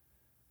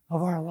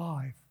of our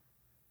life.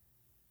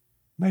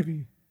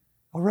 Maybe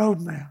a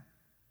roadmap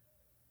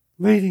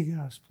leading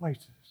us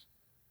places.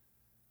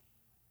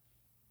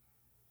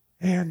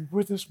 And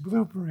with this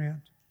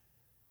blueprint,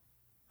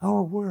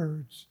 our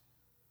words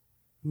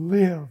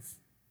live.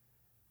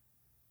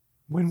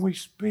 When we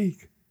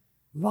speak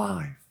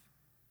life,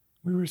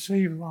 we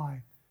receive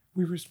life.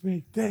 We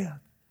speak death,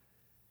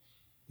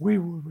 we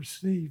will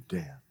receive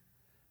death.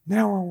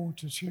 Now I want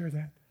to share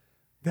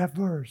that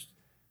verse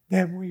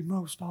that we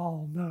most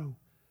all know.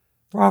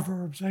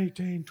 Proverbs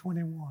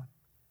 18:21.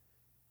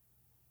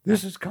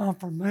 This is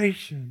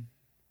confirmation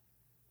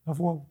of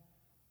what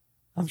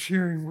I'm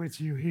sharing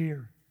with you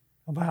here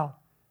about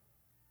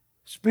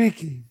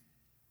speaking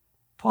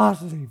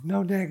positive,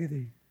 no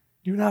negative.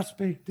 Do not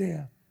speak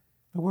death,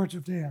 the words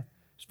of death.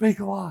 Speak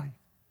life,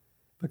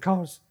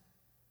 because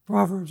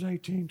Proverbs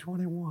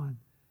 18:21,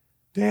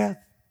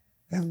 death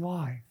and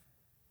life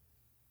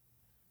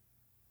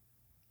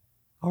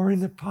are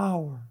in the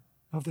power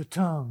of the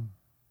tongue,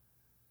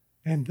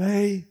 and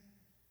they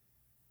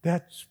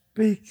that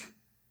speak,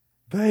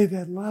 they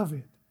that love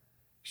it,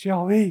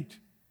 shall eat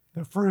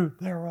the fruit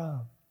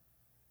thereof.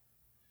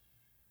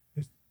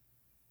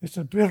 It's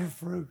a bitter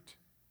fruit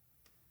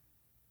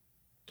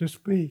to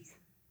speak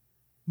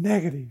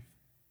negative.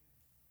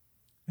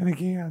 And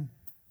again,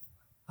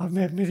 I've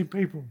met many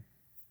people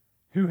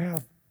who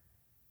have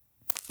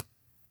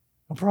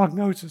a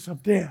prognosis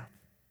of death.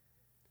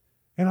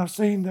 And I've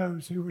seen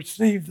those who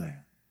receive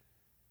that,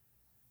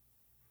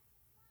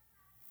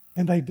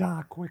 and they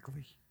die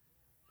quickly.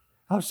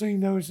 I've seen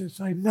those that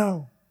say,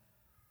 no,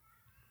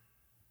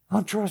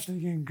 I'm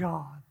trusting in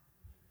God.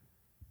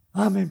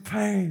 I'm in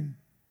pain,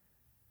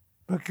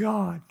 but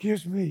God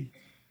gives me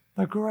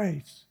the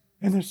grace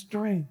and the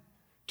strength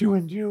to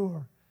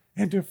endure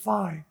and to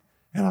fight,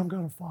 and I'm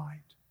going to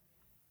fight.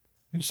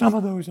 And some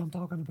of those I'm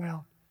talking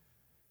about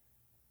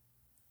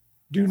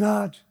do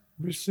not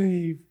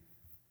receive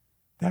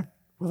that,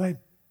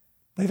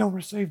 they don't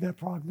receive that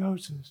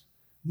prognosis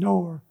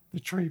nor the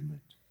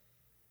treatment.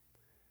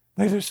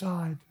 They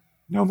decide,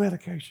 no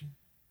medication.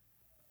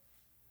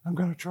 I'm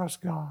going to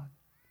trust God.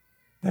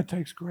 That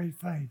takes great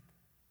faith.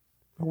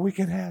 But we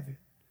can have it.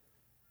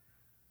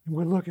 And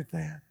we'll look at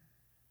that.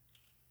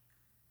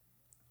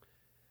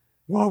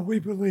 What we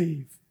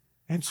believe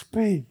and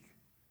speak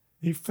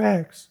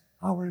affects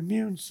our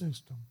immune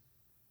system.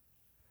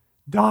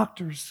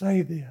 Doctors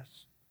say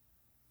this.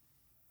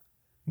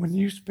 When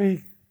you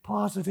speak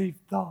positive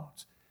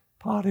thoughts,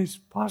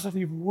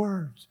 positive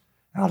words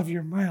out of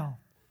your mouth,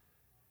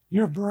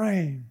 your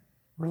brain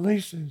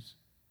releases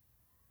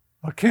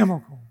a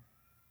chemical,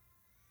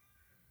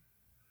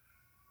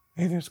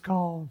 and it's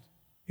called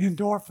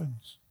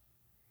endorphins.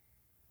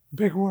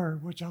 Big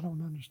word, which I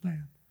don't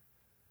understand.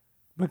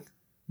 But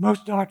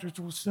most doctors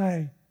will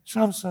say,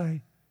 some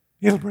say,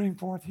 it'll bring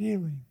forth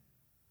healing.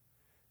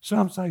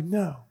 Some say,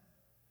 no,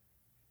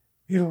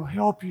 it'll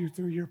help you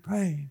through your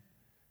pain,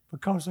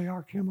 because they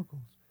are chemicals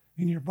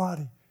in your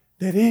body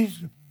that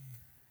ease the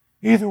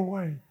pain. Either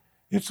way,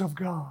 it's of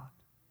God.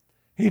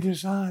 He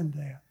designed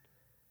that.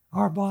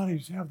 Our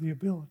bodies have the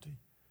ability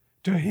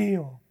to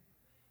heal.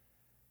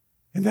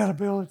 And that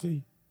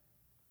ability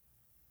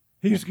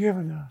He's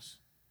given us.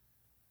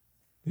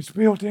 It's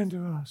built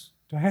into us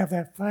to have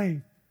that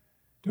faith,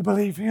 to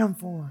believe Him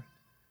for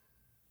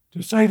it,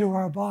 to say to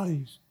our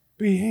bodies,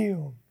 be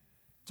healed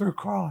through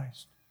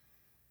Christ,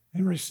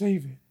 and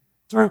receive it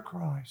through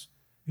Christ.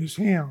 It's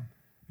Him.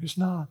 It's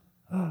not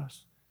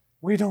us.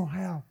 We don't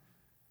have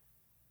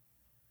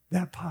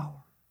that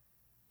power,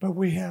 but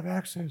we have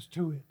access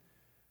to it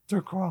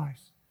through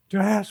Christ, to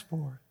ask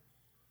for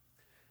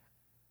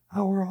it.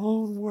 Our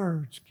own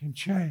words can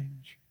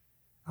change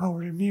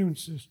our immune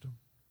system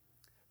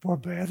for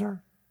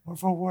better or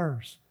for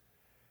worse.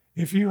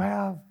 If you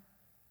have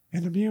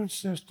an immune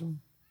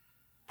system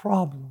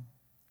problem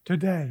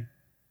today,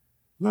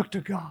 look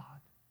to God.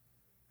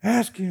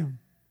 Ask Him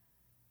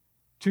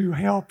to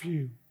help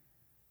you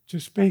to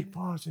speak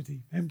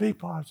positive and be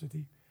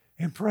positive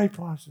and pray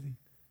positive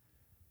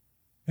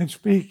and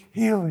speak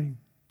healing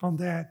from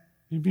that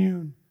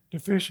immune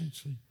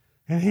deficiency.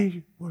 And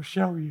He will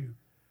show you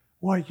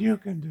what you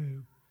can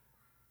do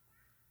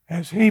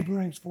as He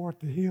brings forth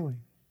the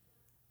healing.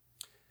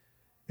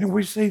 And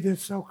we see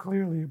this so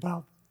clearly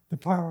about the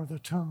power of the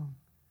tongue.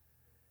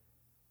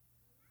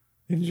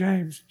 In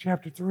James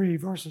chapter 3,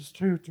 verses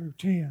 2 through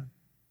 10.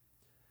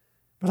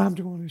 But I'm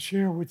going to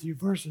share with you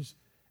verses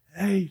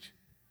 8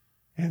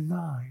 and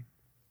 9.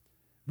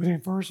 But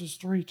in verses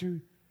 3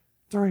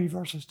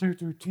 verses 2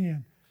 through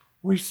 10,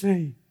 we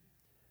see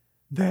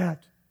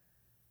that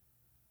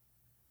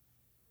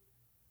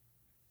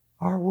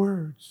our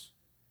words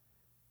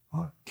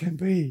can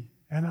be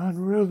and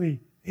unruly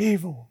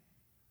evil,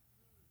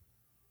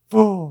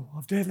 full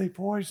of deadly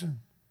poison.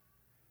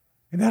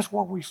 And that's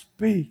what we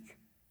speak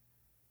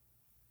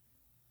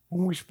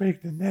when we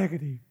speak the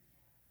negative,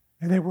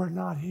 and that we're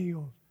not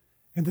healed,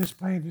 and this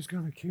pain is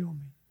going to kill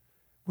me.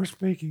 We're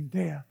speaking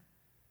death.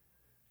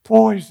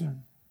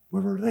 Poison.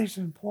 We're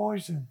releasing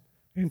poison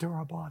into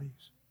our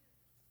bodies.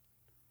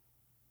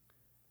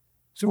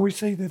 So we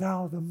see that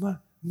out of the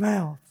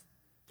mouth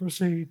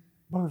proceed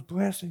both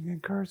blessing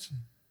and cursing.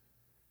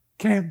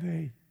 Can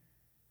be.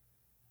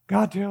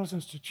 God tells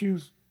us to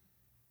choose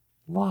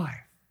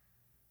life,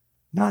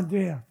 not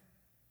death.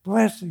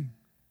 Blessing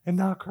and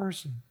not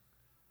cursing.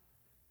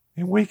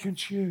 And we can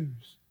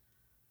choose.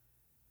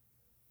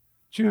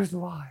 Choose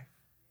life.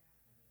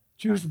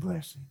 Choose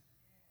blessing,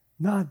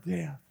 not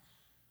death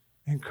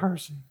and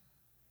cursing.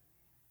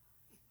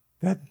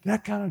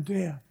 That kind of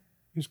death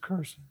is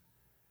cursing.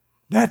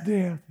 That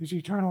death is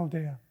eternal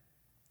death.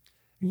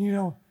 And you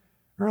know,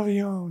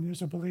 early on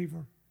as a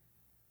believer,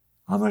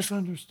 I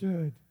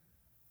misunderstood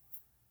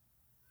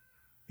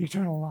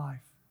eternal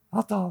life.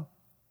 I thought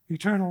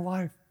eternal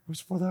life was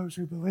for those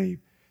who believe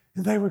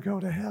and they would go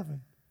to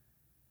heaven.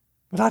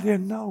 But I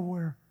didn't know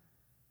where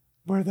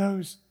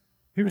those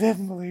who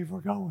didn't believe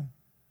were going.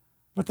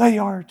 But they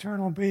are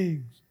eternal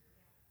beings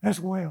as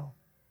well.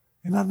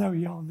 And I know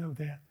y'all know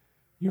that.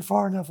 You're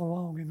far enough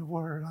along in the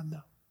Word, I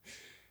know.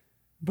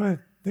 But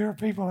there are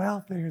people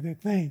out there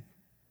that think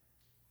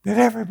that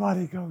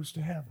everybody goes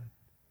to heaven.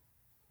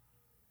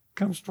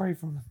 Comes straight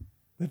from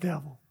the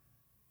devil.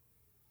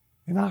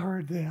 And I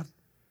heard that.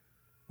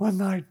 One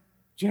night,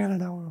 Jan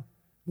and I were,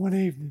 one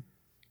evening,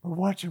 were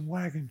watching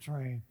Wagon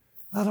Train.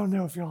 I don't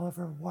know if y'all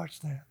ever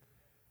watched that.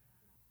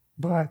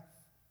 But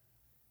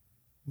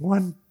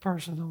one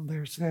person on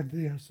there said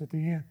this at the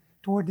end,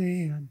 toward the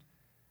end,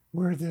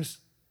 where this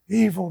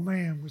evil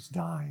man was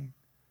dying.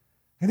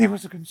 And he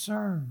was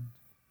concerned,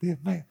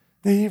 the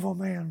evil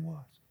man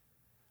was,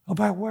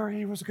 about where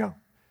he was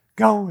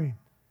going.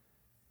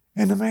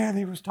 And the man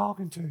he was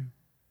talking to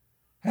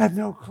had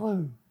no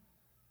clue.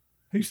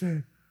 He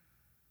said,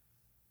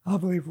 I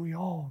believe we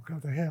all go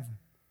to heaven.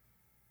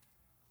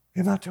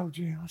 And I told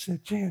Jan, I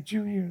said, Jan, did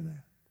you hear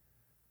that?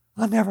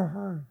 I never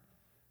heard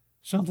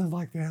something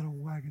like that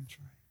on Wagon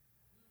Train.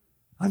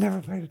 I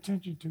never paid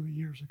attention to it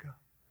years ago.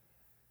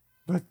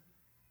 But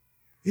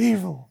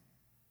evil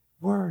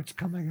words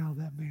coming out of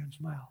that man's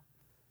mouth.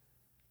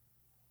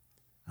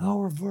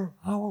 Our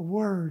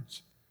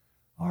words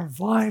are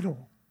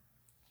vital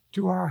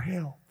to our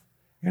health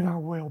and our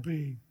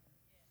well-being.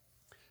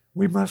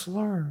 We must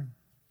learn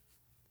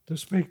to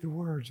speak the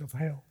words of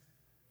health.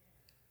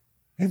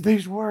 And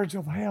these words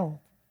of health,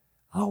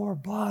 our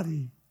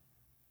body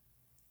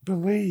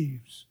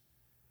believes.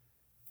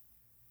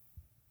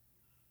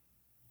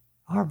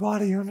 Our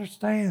body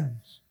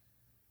understands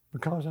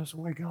because that's the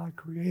way God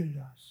created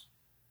us.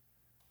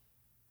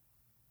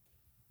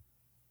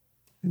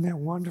 Isn't that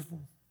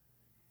wonderful?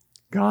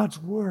 God's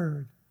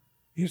word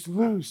is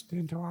loosed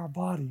into our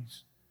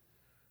bodies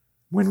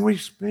when we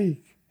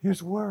speak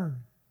His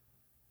word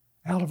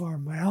out of our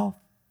mouth,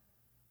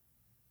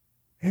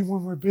 and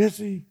when we're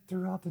busy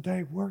throughout the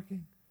day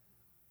working,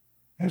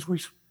 as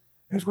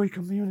we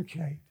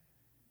communicate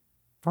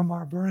from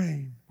our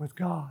brain with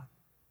God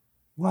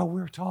while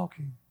we're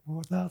talking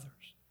with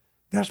others.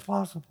 That's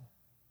possible.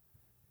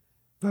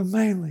 But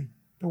mainly,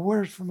 the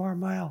words from our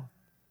mouth,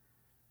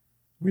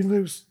 we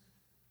lose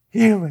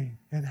healing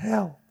and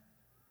health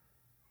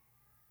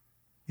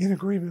in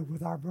agreement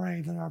with our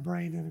brain, and our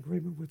brain in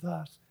agreement with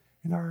us,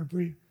 and our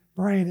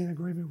brain in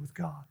agreement with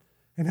God,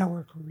 and how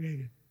we're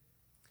created.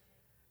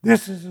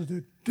 This is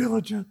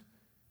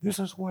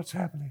what's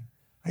happening,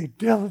 a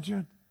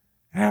diligent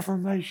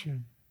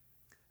affirmation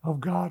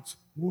of God's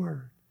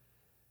word.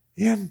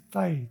 In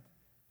faith,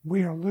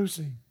 we are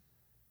losing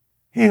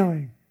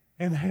healing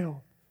and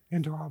health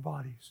into our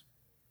bodies.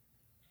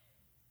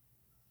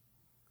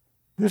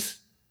 This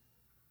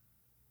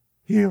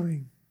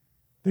healing,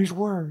 these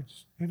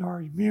words in our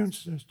immune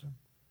system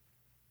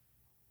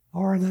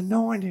are an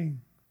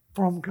anointing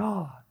from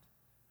God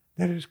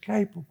that is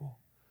capable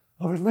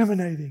of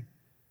eliminating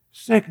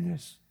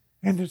sickness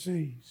and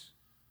disease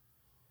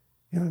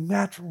in a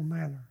natural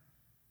manner.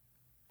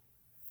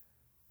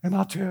 And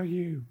I'll tell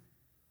you,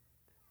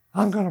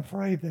 I'm going to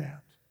pray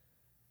that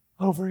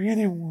over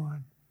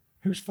anyone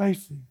who's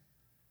facing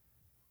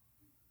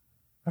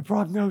a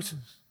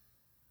prognosis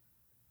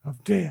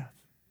of death.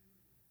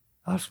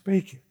 I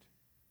speak it.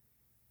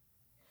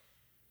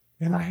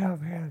 And I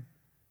have had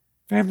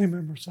family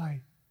members say,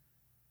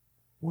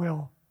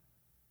 well,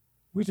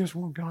 we just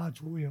want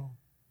God's will.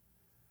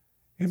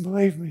 And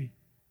believe me,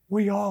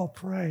 we all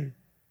pray.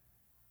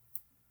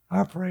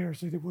 Our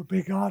prayers that it would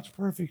be God's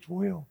perfect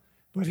will.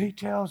 But He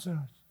tells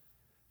us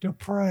to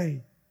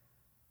pray.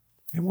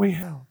 And we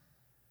have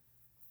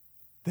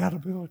that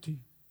ability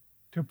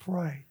to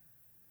pray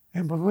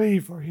and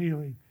believe for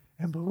healing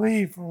and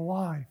believe for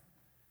life.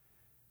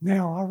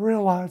 Now, I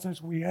realize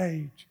as we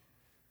age,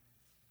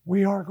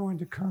 we are going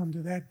to come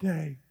to that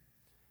day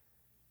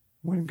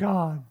when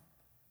God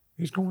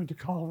is going to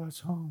call us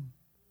home.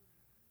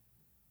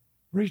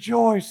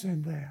 Rejoice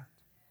in that.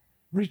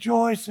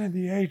 Rejoice in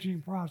the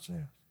aging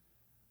process.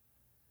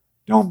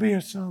 Don't be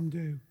as some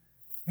do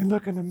and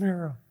look in the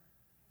mirror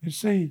and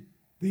see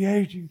the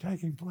aging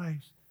taking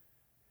place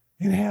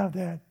and have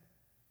that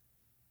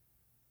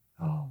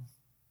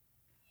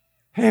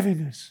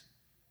heaviness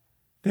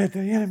that the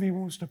enemy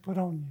wants to put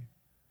on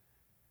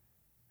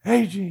you.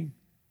 Aging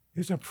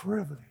is a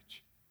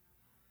privilege.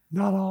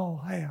 Not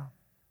all have.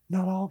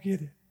 Not all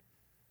get it.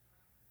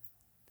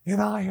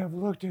 And I have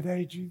looked at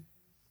aging,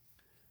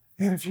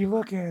 and if you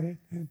look at it,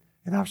 and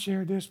I've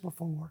shared this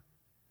before,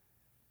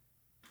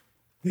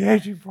 the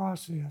aging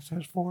process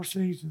has 4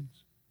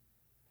 seasons: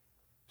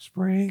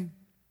 spring,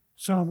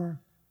 summer,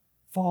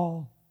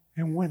 fall,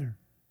 and winter.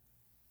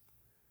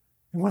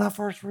 And when I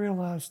first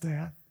realized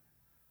that,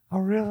 I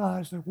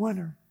realized that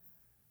winter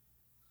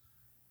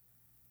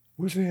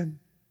was in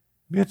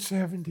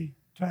mid-70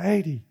 to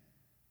 80.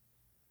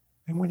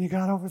 And when you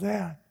got over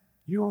that,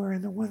 you were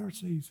in the winter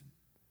season.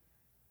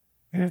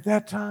 And at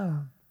that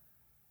time,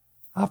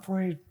 I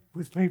prayed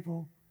with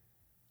people,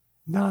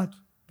 not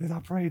that I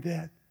prayed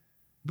that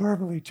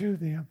verbally to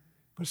them,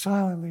 but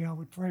silently I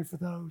would pray for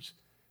those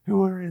who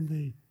were in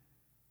the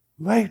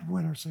late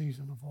winter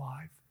season of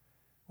life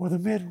or the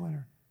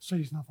midwinter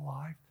season of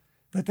life,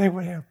 that they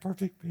would have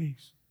perfect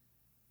peace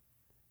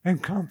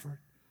and comfort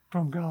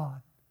from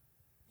God.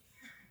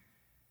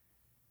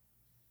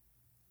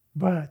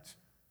 But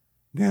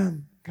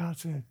then God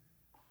said,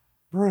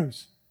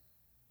 Bruce,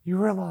 you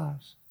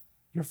realize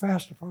you're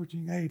fast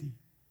approaching 80.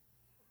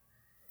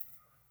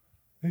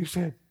 And he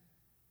said,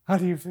 how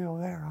do you feel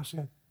there? I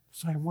said,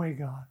 same way,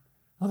 God.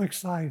 I'm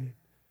excited.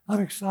 I'm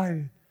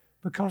excited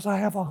because I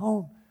have a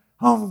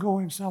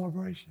homegoing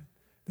celebration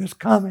that's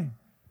coming.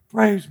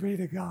 Praise be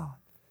to God.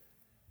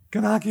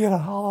 Can I get a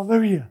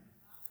hallelujah?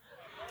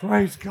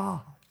 Praise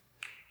God.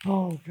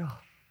 Oh, God.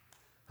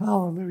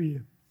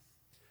 Hallelujah.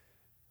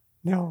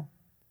 Now,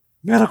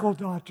 medical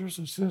doctors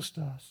assist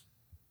us.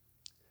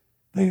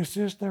 They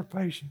assist their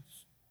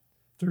patients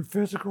through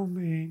physical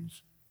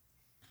means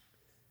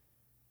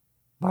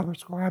by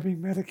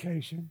prescribing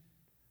medication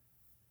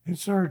and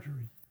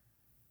surgery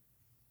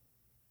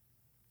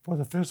for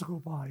the physical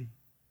body.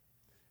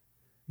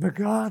 But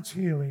God's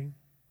healing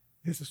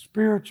is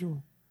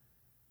spiritual,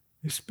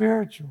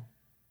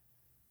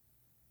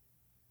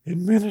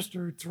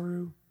 administered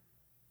through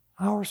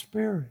our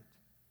spirit,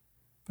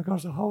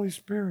 because the Holy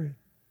Spirit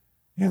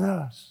in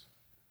us,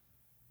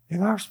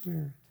 in our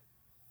spirit,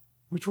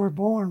 which we're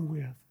born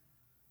with,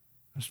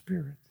 a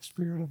spirit, the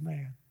spirit of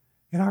man,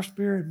 in our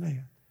spirit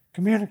man,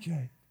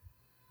 communicate.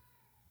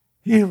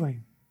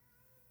 Healing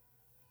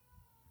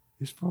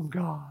is from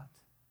God,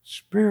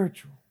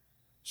 spiritually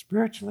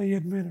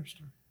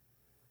administered.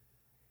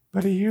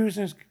 But He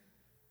uses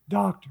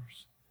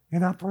doctors,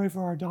 and I pray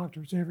for our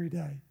doctors every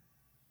day.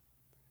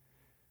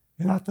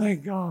 And I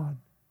thank God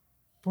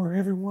for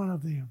every one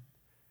of them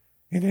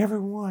and every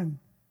one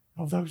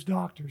of those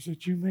doctors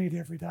that you meet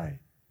every day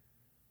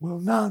will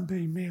not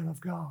be men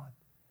of God.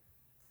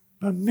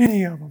 But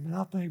many of them, and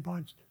I think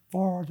by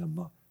far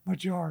the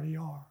majority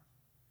are.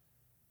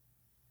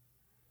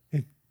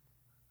 And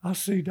I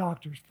see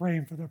doctors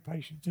praying for their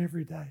patients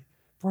every day.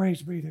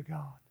 Praise be to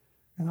God.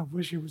 And I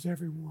wish it was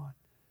every one.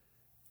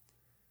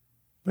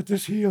 But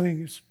this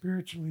healing is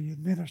spiritually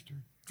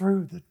administered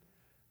through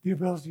the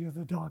ability of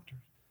the doctors.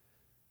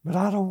 But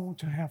I don't want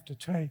to have to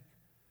take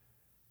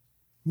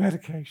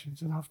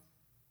medications, and I've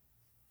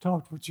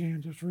talked with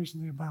Jan just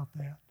recently about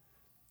that.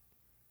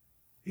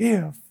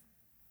 If,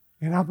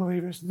 and I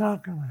believe it's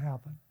not going to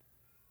happen,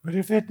 but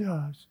if it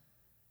does,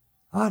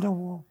 I don't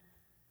want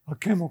a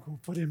chemical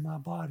put in my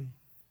body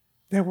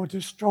that will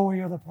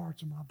destroy other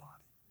parts of my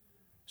body,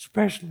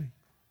 especially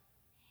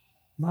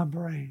my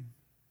brain.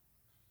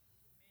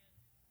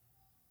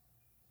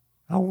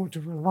 I want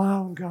to rely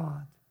on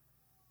God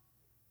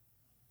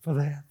for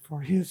that,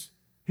 for His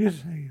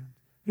hand,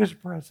 His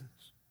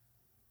presence.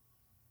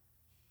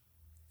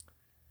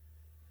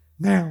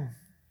 Now,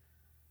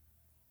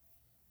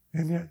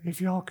 and if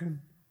y'all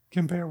can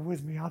bear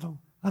with me, I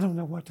don't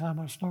know what time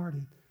I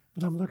started,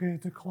 but I'm looking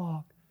at the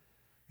clock,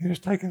 and it's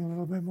taking a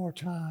little bit more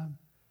time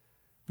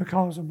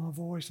because of my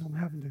voice. I'm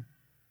having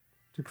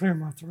to clear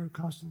my throat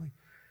constantly.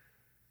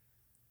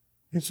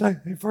 In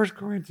 1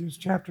 Corinthians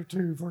chapter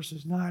 2,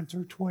 verses 9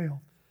 through 12,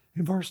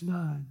 in verse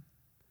 9,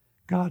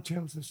 God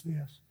tells us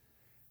this,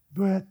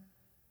 but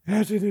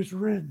as it is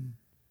written,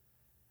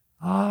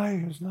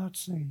 eye has not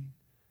seen,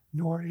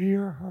 nor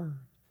ear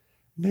heard,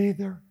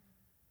 neither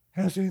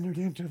has entered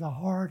into the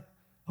heart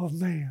of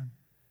man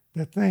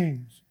the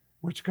things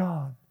which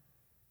God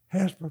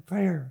has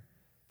prepared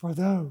for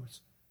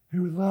those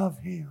who love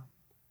Him.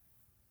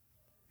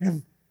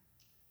 And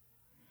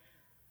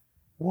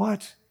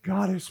what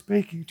God is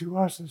speaking to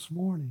us this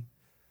morning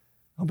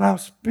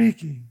about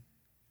speaking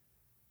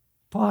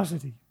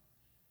positive,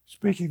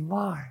 speaking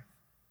life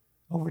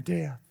over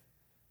death,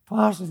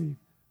 positive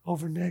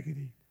over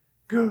negative,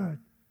 good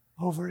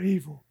over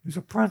evil is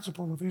a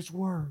principle of His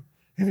Word,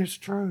 and it's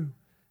true,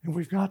 and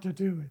we've got to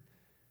do it.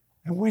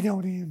 And we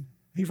don't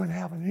even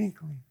have an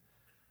inkling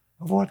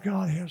of what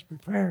God has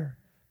prepared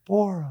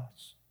for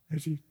us,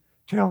 as he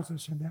tells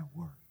us in that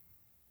word.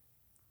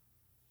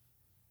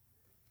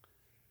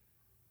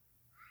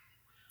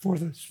 For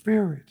the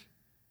Spirit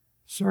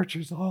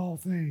searches all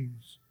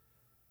things.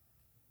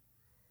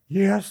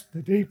 Yes,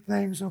 the deep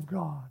things of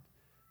God.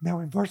 Now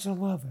in verse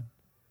 11,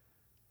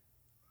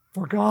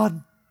 for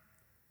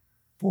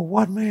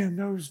what man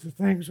knows the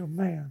things of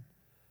man,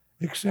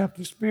 except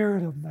the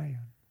spirit of man,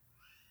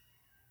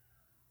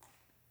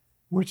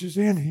 which is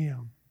in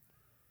him?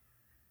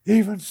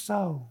 Even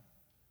so,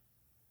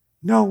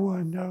 no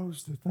one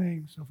knows the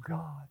things of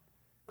God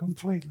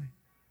completely,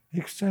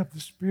 except the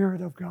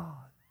Spirit of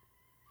God.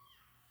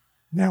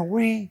 Now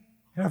we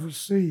have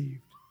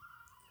received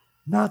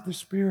not the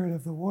spirit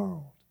of the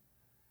world,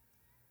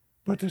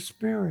 but the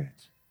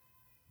Spirit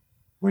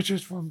which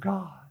is from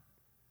God.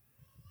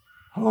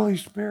 Holy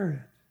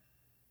Spirit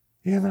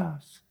in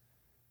us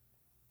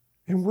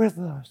and with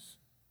us.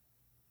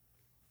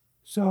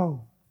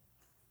 So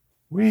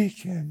we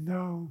can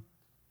know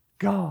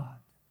God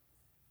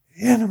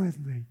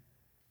intimately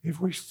if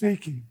we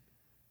seek him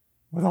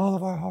with all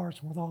of our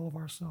hearts, with all of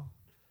our soul,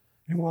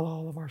 and with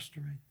all of our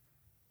strength.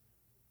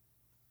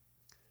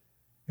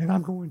 And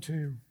I'm going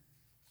to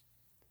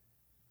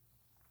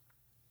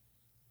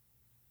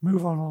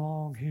move on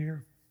along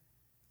here.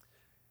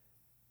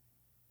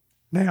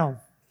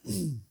 Now,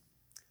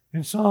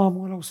 in Psalm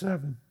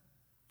 107,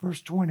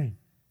 verse 20,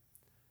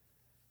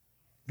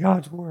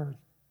 God's word,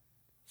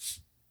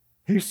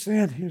 he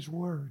sent his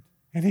word,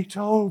 and he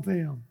told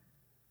them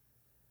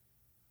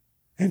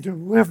and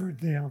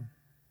delivered them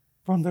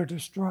from their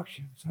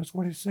destructions. That's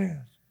what it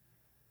says.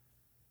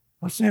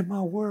 I sent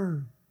my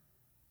word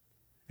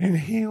and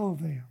healed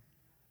them.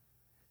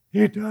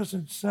 It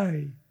doesn't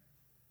say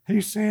he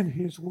sent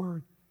his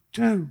word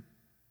to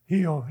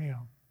heal him.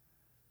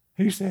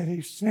 He said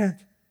he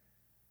sent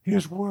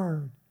his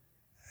word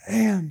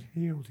and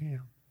healed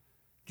him.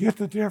 Get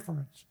the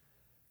difference.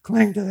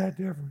 Cling to that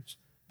difference.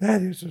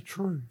 That is the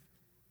truth.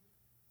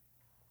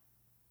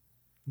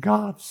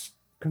 God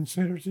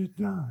considers it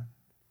done.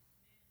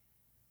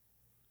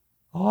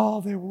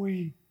 All that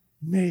we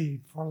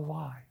need for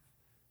life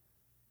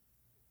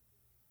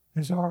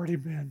has already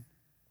been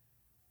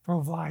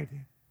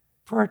provided,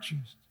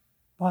 purchased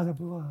by the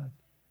blood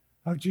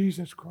of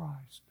Jesus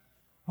Christ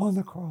on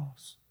the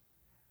cross.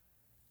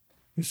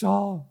 It's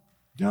all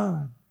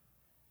done.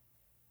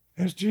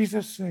 As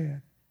Jesus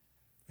said,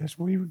 as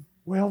we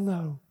well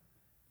know,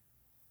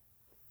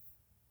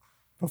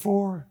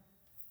 before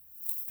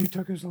he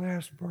took his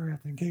last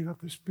breath and gave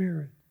up the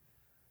spirit,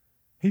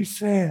 he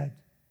said,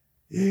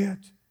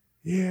 "It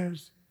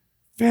is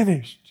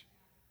finished."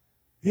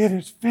 It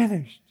is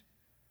finished.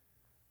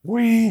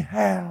 We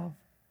have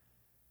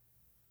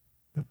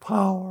the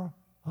power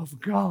of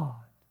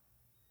God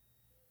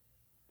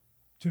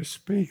to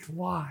speak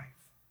life.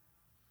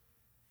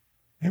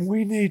 And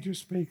we need to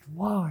speak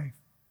life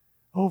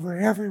over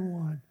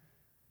everyone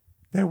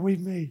that we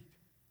meet.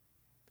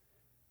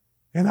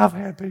 And I've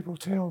had people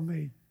tell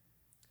me,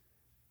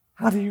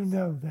 how do you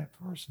know that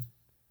person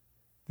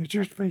that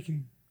you're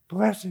speaking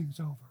blessings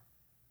over?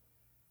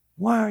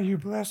 Why are you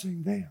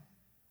blessing them?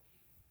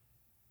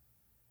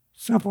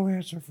 Simple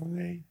answer for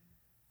me,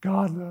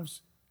 God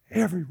loves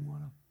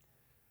everyone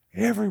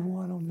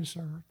on this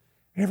earth,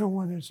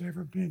 everyone that's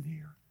ever been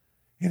here,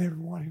 and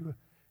everyone who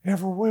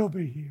ever will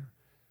be here,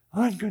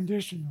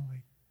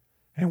 unconditionally.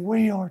 And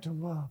we are to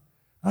love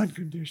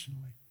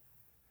unconditionally.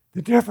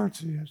 The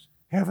difference is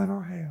heaven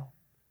or hell.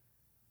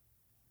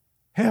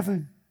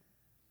 Heaven,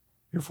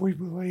 if we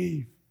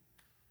believe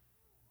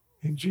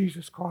in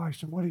Jesus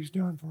Christ and what he's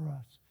done for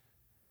us,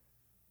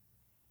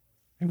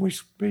 and we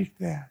speak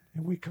that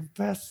and we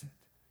confess it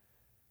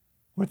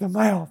with the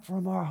mouth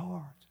from our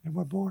heart, and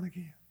we're born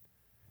again.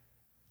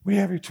 We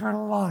have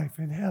eternal life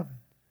in heaven.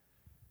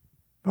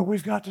 But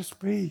we've got to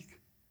speak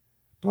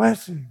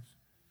blessings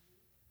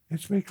and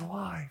speak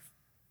life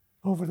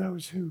over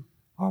those who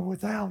are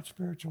without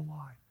spiritual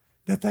life,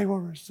 that they will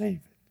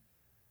receive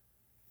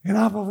it. And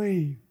I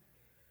believe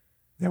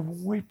that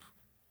when we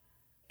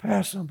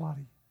pass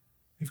somebody,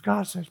 if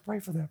God says, pray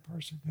for that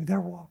person, and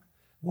they're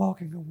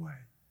walking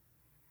away,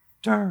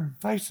 turn,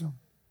 face them,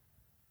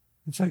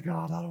 and say,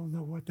 God, I don't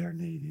know what their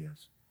need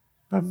is,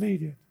 but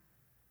meet it.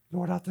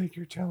 Lord, I think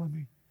you're telling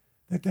me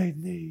that they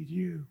need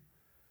you.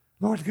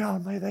 Lord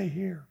God, may they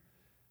hear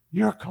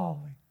your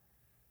calling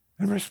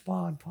and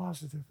respond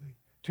positively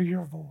to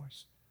your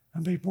voice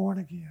and be born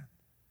again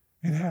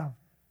and have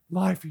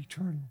life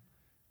eternal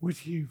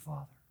with you,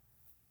 Father.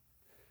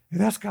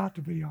 And that's got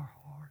to be our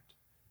heart.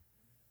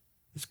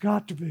 It's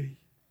got to be.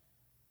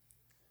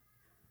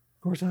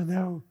 Of course, I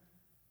know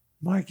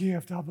my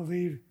gift, I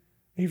believe,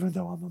 even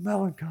though I'm a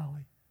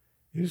melancholy,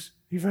 is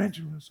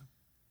evangelism.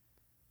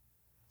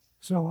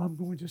 So I'm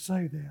going to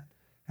say that,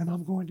 and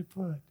I'm going to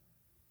put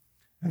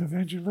an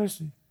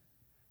evangelistic.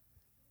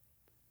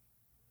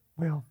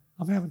 Well,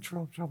 I'm having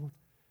trouble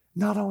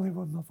not only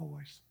with my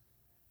voice,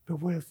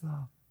 but with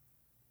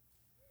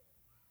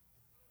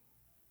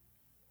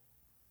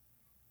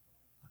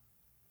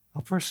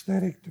a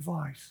prosthetic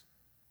device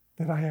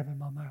that I have in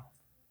my mouth.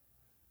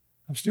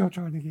 I'm still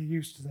trying to get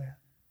used to that.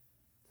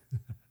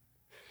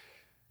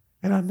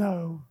 And I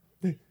know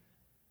that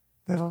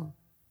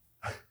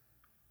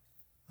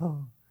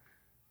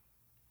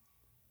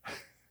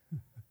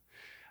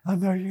I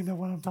know you know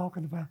what I'm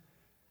talking about.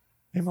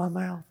 In my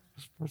mouth,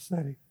 it's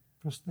prosthetic.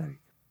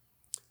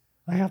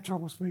 I have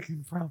trouble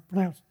speaking,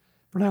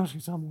 pronouncing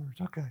some words.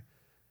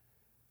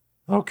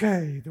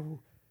 Okay, the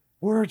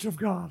words of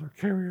God are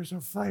carriers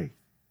of faith.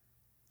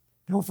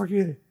 Don't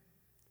forget it.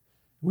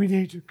 We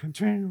need to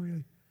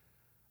continually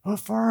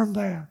affirm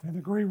that and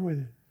agree with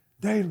it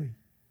daily.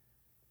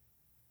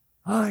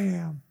 I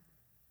am,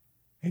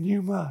 and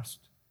you must,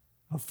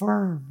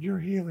 affirm your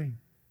healing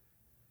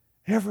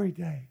every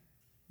day,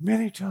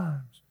 many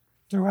times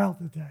throughout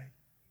the day.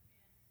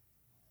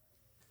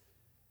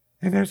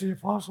 And as the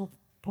Apostle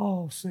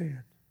Paul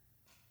said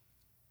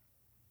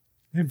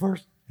in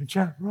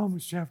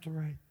Romans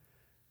chapter 8,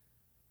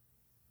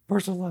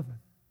 verse 11,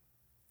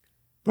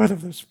 but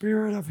if the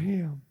Spirit of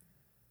Him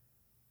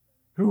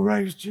who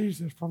raised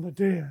Jesus from the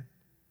dead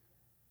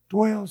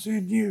dwells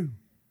in you,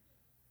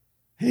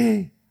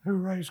 He who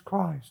raised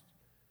Christ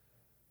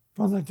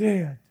from the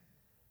dead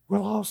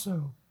will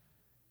also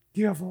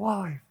give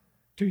life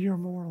to your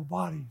mortal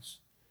bodies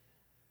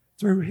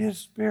through His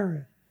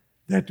Spirit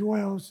that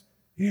dwells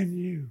in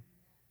you.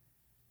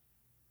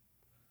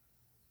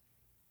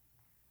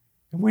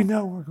 And we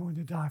know we're going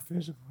to die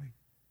physically,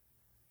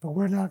 but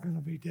we're not going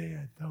to be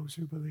dead, those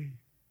who believe.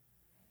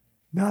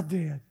 Not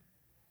dead.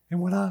 And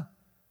when I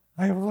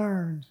have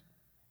learned,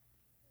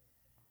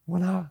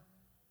 when I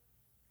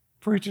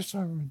preach a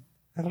sermon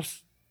at a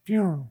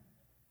funeral,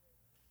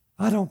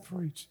 I don't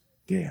preach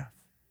death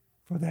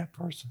for that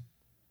person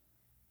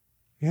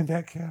in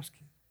that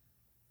casket.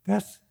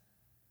 That's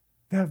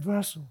that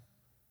vessel,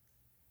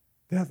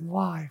 that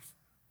life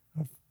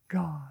of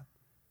God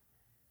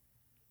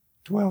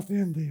dwelt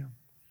in them,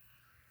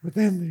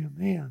 within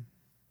them,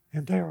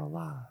 and they're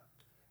alive,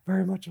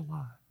 very much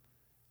alive.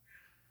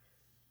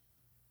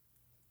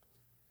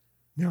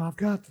 Now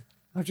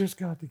I've just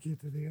got to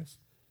get to this.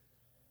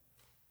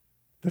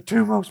 The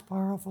two most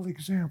powerful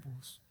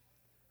examples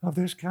of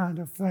this kind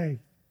of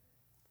faith,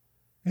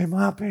 in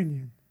my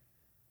opinion,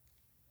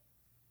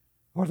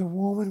 are the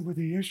woman with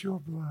the issue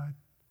of blood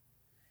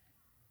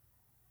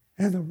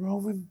and the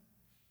Roman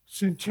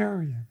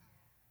centurion.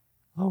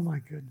 Oh my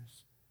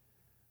goodness.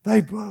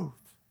 They both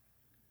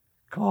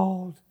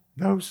called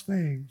those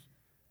things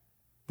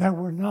that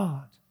were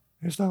not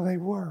as though they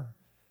were.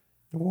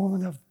 The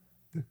woman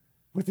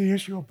with the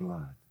issue of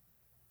blood.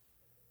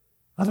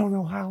 I don't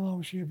know how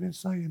long she had been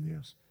saying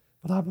this,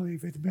 but I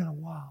believe it's been a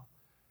while.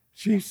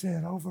 She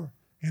said over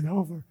and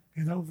over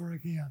and over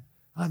again,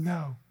 I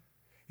know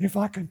if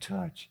I can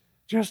touch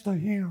just the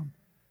hem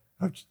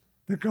of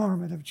the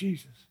garment of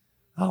Jesus,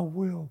 I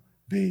will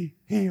be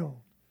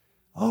healed.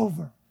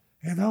 Over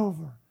and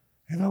over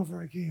and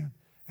over again.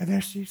 And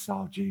as she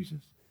saw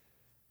Jesus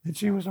and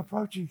she was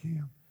approaching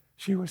Him,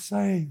 she was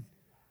saying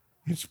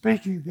and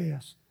speaking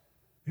this,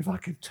 if I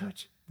can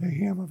touch the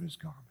hem of His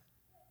garment.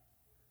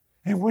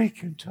 And we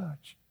can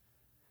touch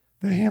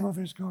the hem of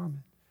His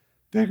garment,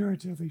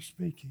 figuratively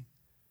speaking,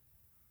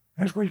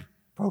 as we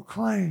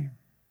proclaim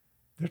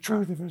the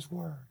truth of His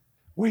word.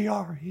 We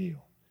are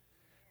healed.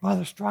 By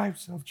the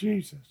stripes of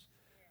Jesus,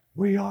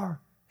 we are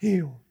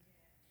healed.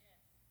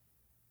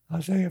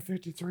 Isaiah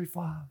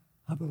 53:5,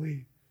 I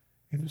believe.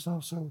 And it's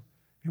also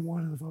in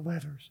one of the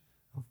letters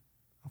of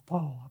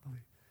Paul, I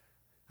believe.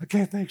 I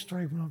can't think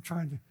straight when I'm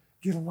trying to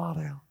get a lot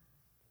out.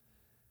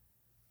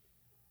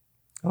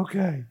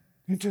 Okay,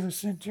 into the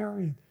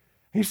centurion.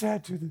 He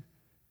said to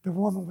the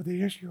woman with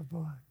the issue of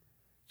blood,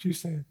 he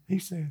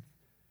said,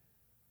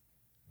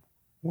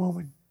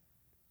 woman,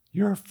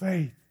 your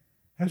faith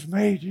has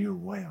made you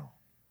well.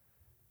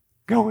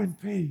 Go in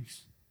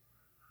peace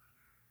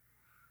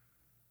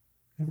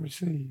and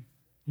receive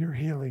your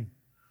healing.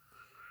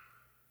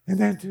 And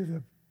then to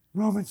the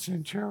Roman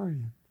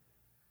centurion,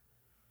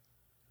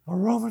 a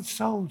Roman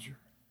soldier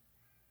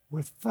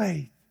with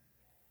faith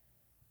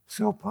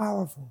so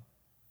powerful,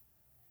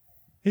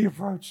 he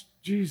approached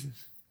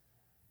Jesus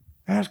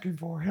asking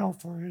for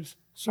help for his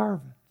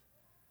servant.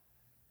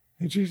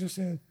 And Jesus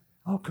said,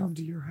 I'll come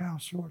to your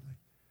house shortly.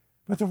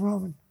 But the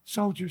Roman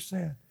soldier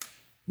said,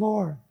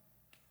 Lord,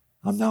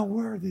 I'm not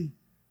worthy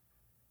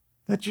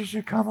that you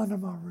should come under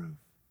my roof.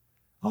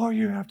 All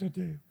you have to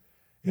do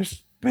is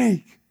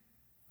speak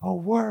a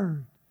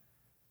word,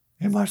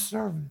 and my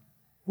servant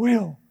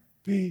will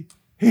be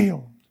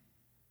healed.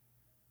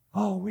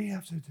 All we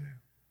have to do,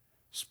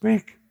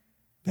 speak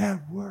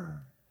that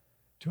word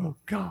to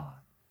God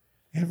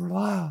and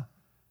rely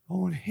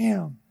on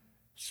Him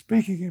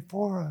speaking it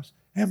for us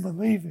and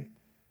believe it.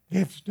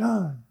 It's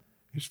done.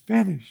 It's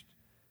finished.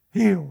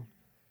 Healed.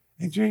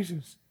 And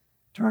Jesus,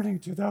 turning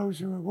to those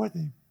who were with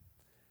Him,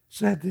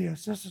 said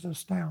this. This is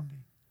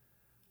astounding.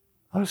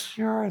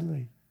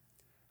 Assuredly,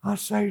 I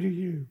say to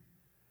you,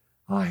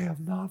 I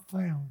have not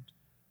found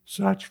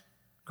such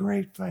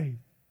great faith,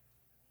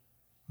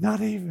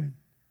 not even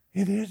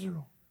in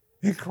Israel.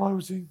 In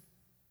closing,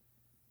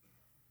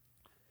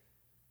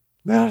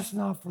 Let us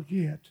not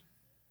forget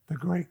the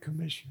Great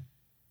Commission.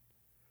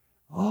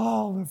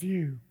 All of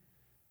you,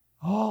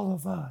 all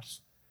of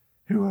us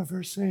who have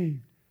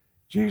received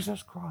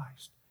Jesus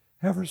Christ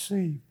have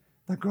received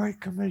the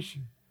Great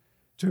Commission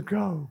to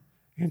go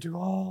into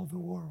all the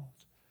world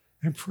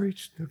and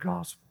preach the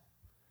gospel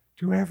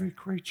to every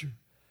creature.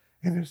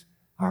 And as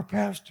our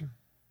pastor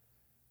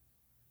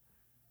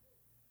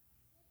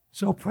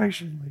so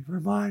patiently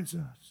reminds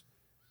us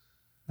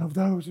of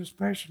those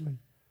especially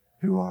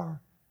who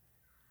are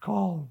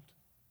called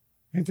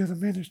into the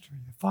ministry,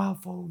 the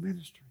fivefold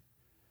ministry,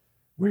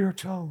 we are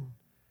told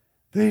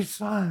these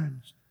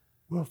signs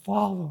will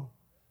follow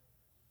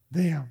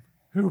them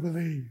who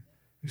believe,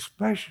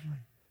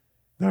 especially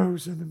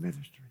those in the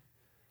ministry.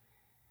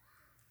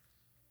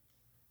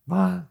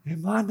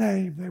 In my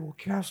name they will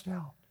cast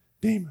out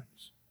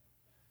demons.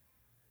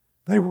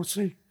 They will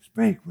speak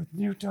with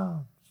new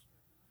tongues.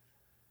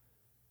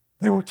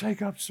 They will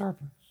take up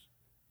serpents.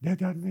 That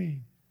doesn't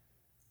mean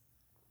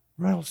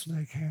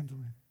rattlesnake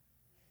handling.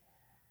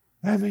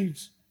 That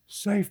means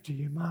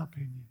safety, in my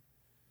opinion,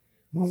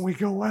 when we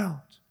go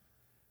out.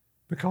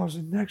 Because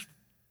the next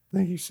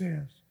thing he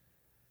says,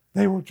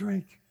 they will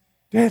drink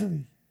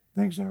deadly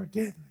things that are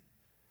deadly,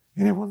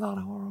 and it will not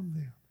harm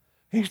them.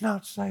 He's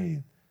not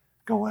saying,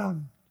 go out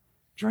and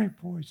drink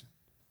poison.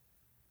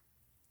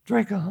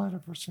 Drink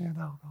 100%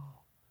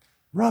 alcohol,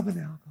 rubbing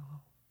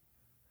alcohol,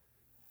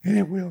 and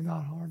it will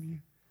not harm you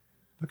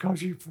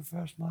because you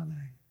profess my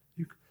name.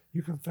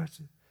 You confess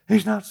it.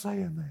 He's not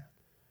saying that.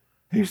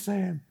 He's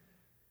saying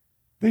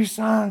these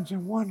signs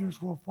and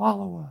wonders will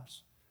follow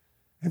us,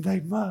 and they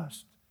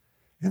must.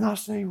 And I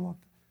see what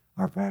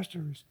our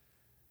pastor is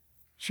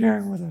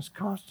sharing with us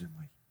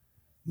constantly.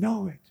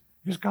 Know it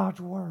is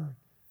God's word.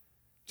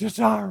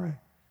 Desire it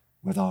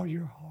with all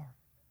your heart.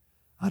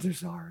 I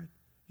desire it.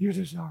 You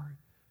desire it.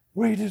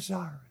 We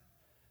desire it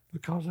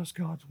because that's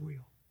God's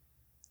will.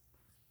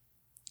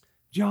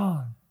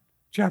 John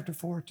chapter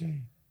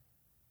 14,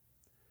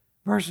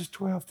 verses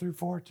 12 through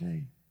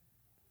 14.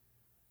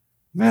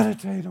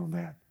 Meditate on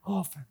that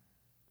often.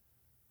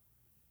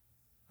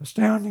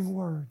 Astounding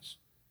words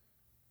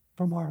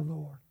from our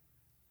Lord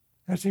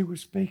as he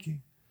was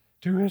speaking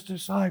to his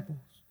disciples.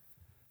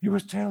 He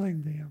was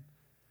telling them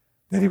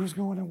that he was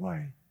going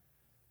away.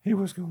 He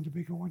was going to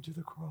be going to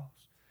the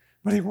cross.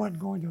 But he wasn't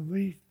going to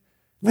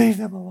leave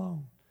them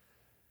alone.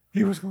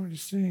 He was going to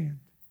send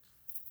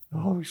the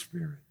Holy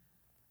Spirit.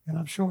 And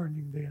I'm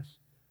shortening this.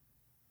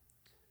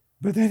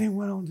 But then he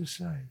went on to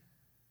say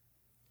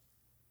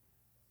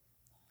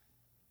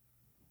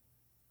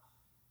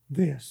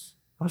this,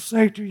 I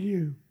say to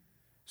you,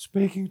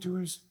 speaking to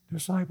his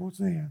disciples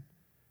then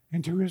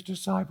and to his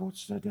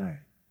disciples today,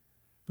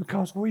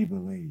 because we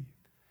believe,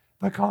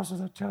 because of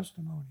the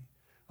testimony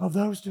of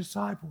those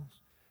disciples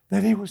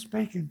that he was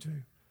speaking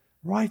to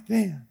right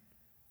then.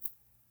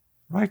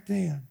 Right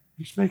then,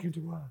 he's speaking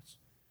to us.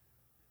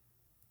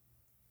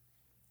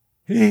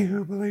 He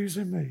who believes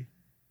in me,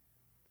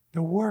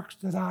 the works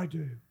that I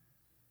do,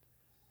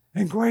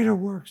 and greater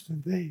works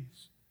than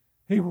these,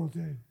 he will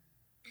do,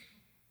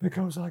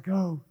 because I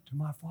go to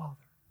my Father.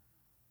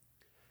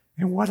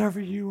 And whatever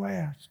you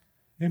ask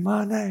in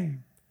my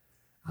name,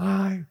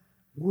 I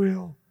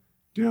will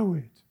do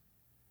it,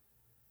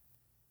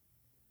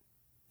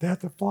 that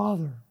the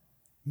Father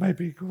may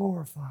be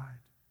glorified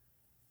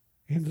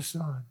in the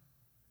Son.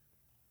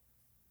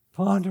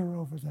 Ponder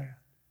over that.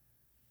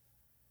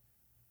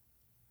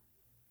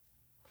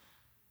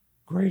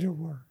 Greater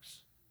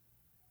works.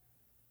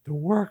 The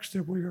works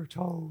that we are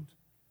told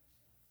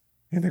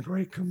in the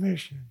Great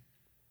Commission.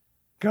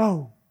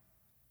 Go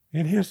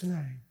in his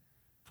name.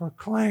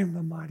 Proclaim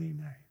the mighty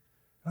name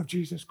of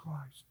Jesus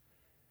Christ.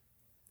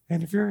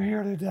 And if you're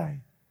here today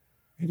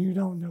and you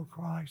don't know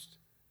Christ,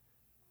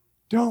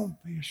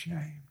 don't be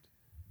ashamed.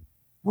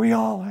 We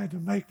all had to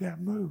make that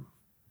move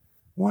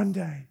one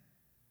day.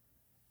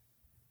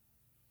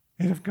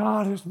 And if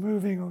God is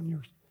moving on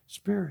your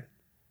spirit,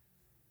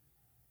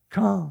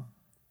 come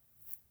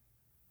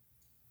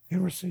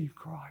and receive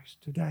Christ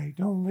today.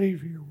 Don't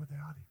leave here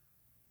without him.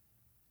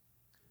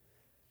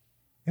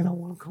 And I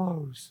want to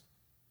close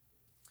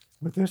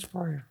with this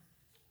prayer.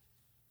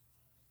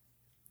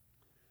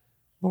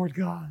 Lord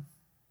God,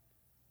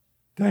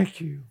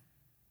 thank you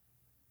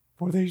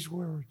for these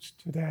words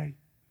today.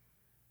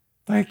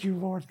 Thank you,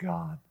 Lord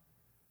God,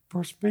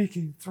 for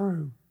speaking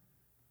through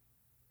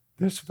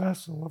this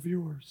vessel of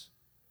yours.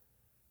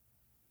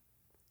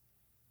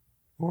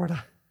 Lord,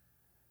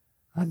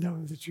 I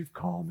know that you've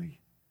called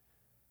me,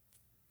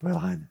 but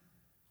I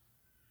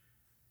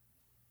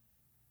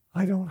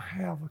don't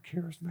have a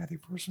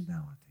charismatic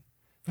personality.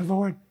 But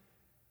Lord,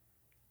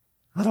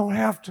 I don't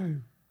have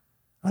to.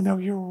 I know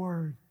your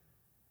word,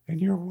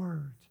 and your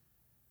word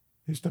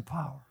is the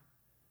power.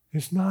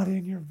 It's not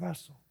in your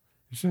vessel.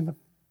 It's in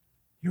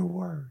your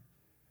word,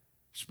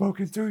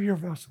 spoken through your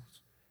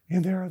vessels.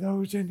 And there are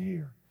those in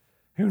here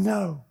who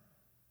know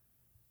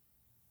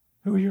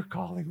who you're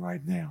calling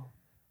right now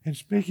and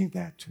speaking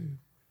that to.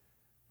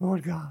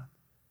 Lord God,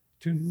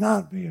 to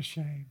not be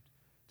ashamed,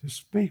 to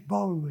speak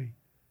boldly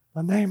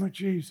the name of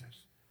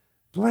Jesus.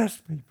 Bless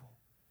people.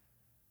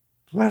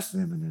 Bless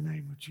them in the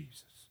name of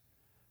Jesus.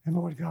 And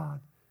Lord God,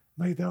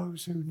 may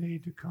those who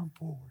need to come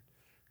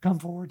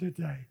forward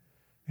today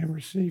and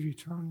receive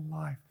eternal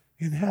life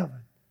in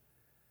heaven,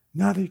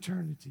 not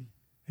eternity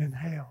in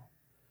hell.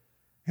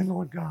 And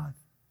Lord God,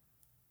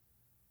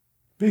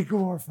 be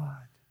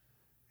glorified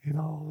in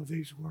all of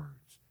these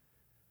words.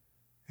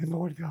 And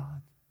Lord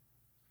God,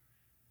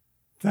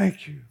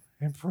 thank you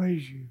and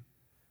praise you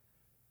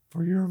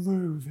for your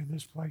move in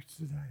this place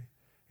today,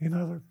 in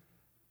other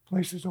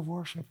places of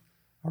worship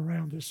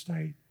around this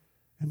state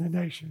and the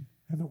nation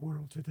and the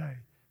world today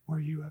where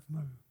you have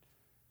moved.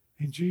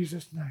 In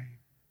Jesus' name,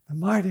 the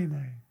mighty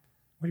name,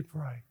 we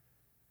pray.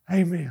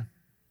 Amen.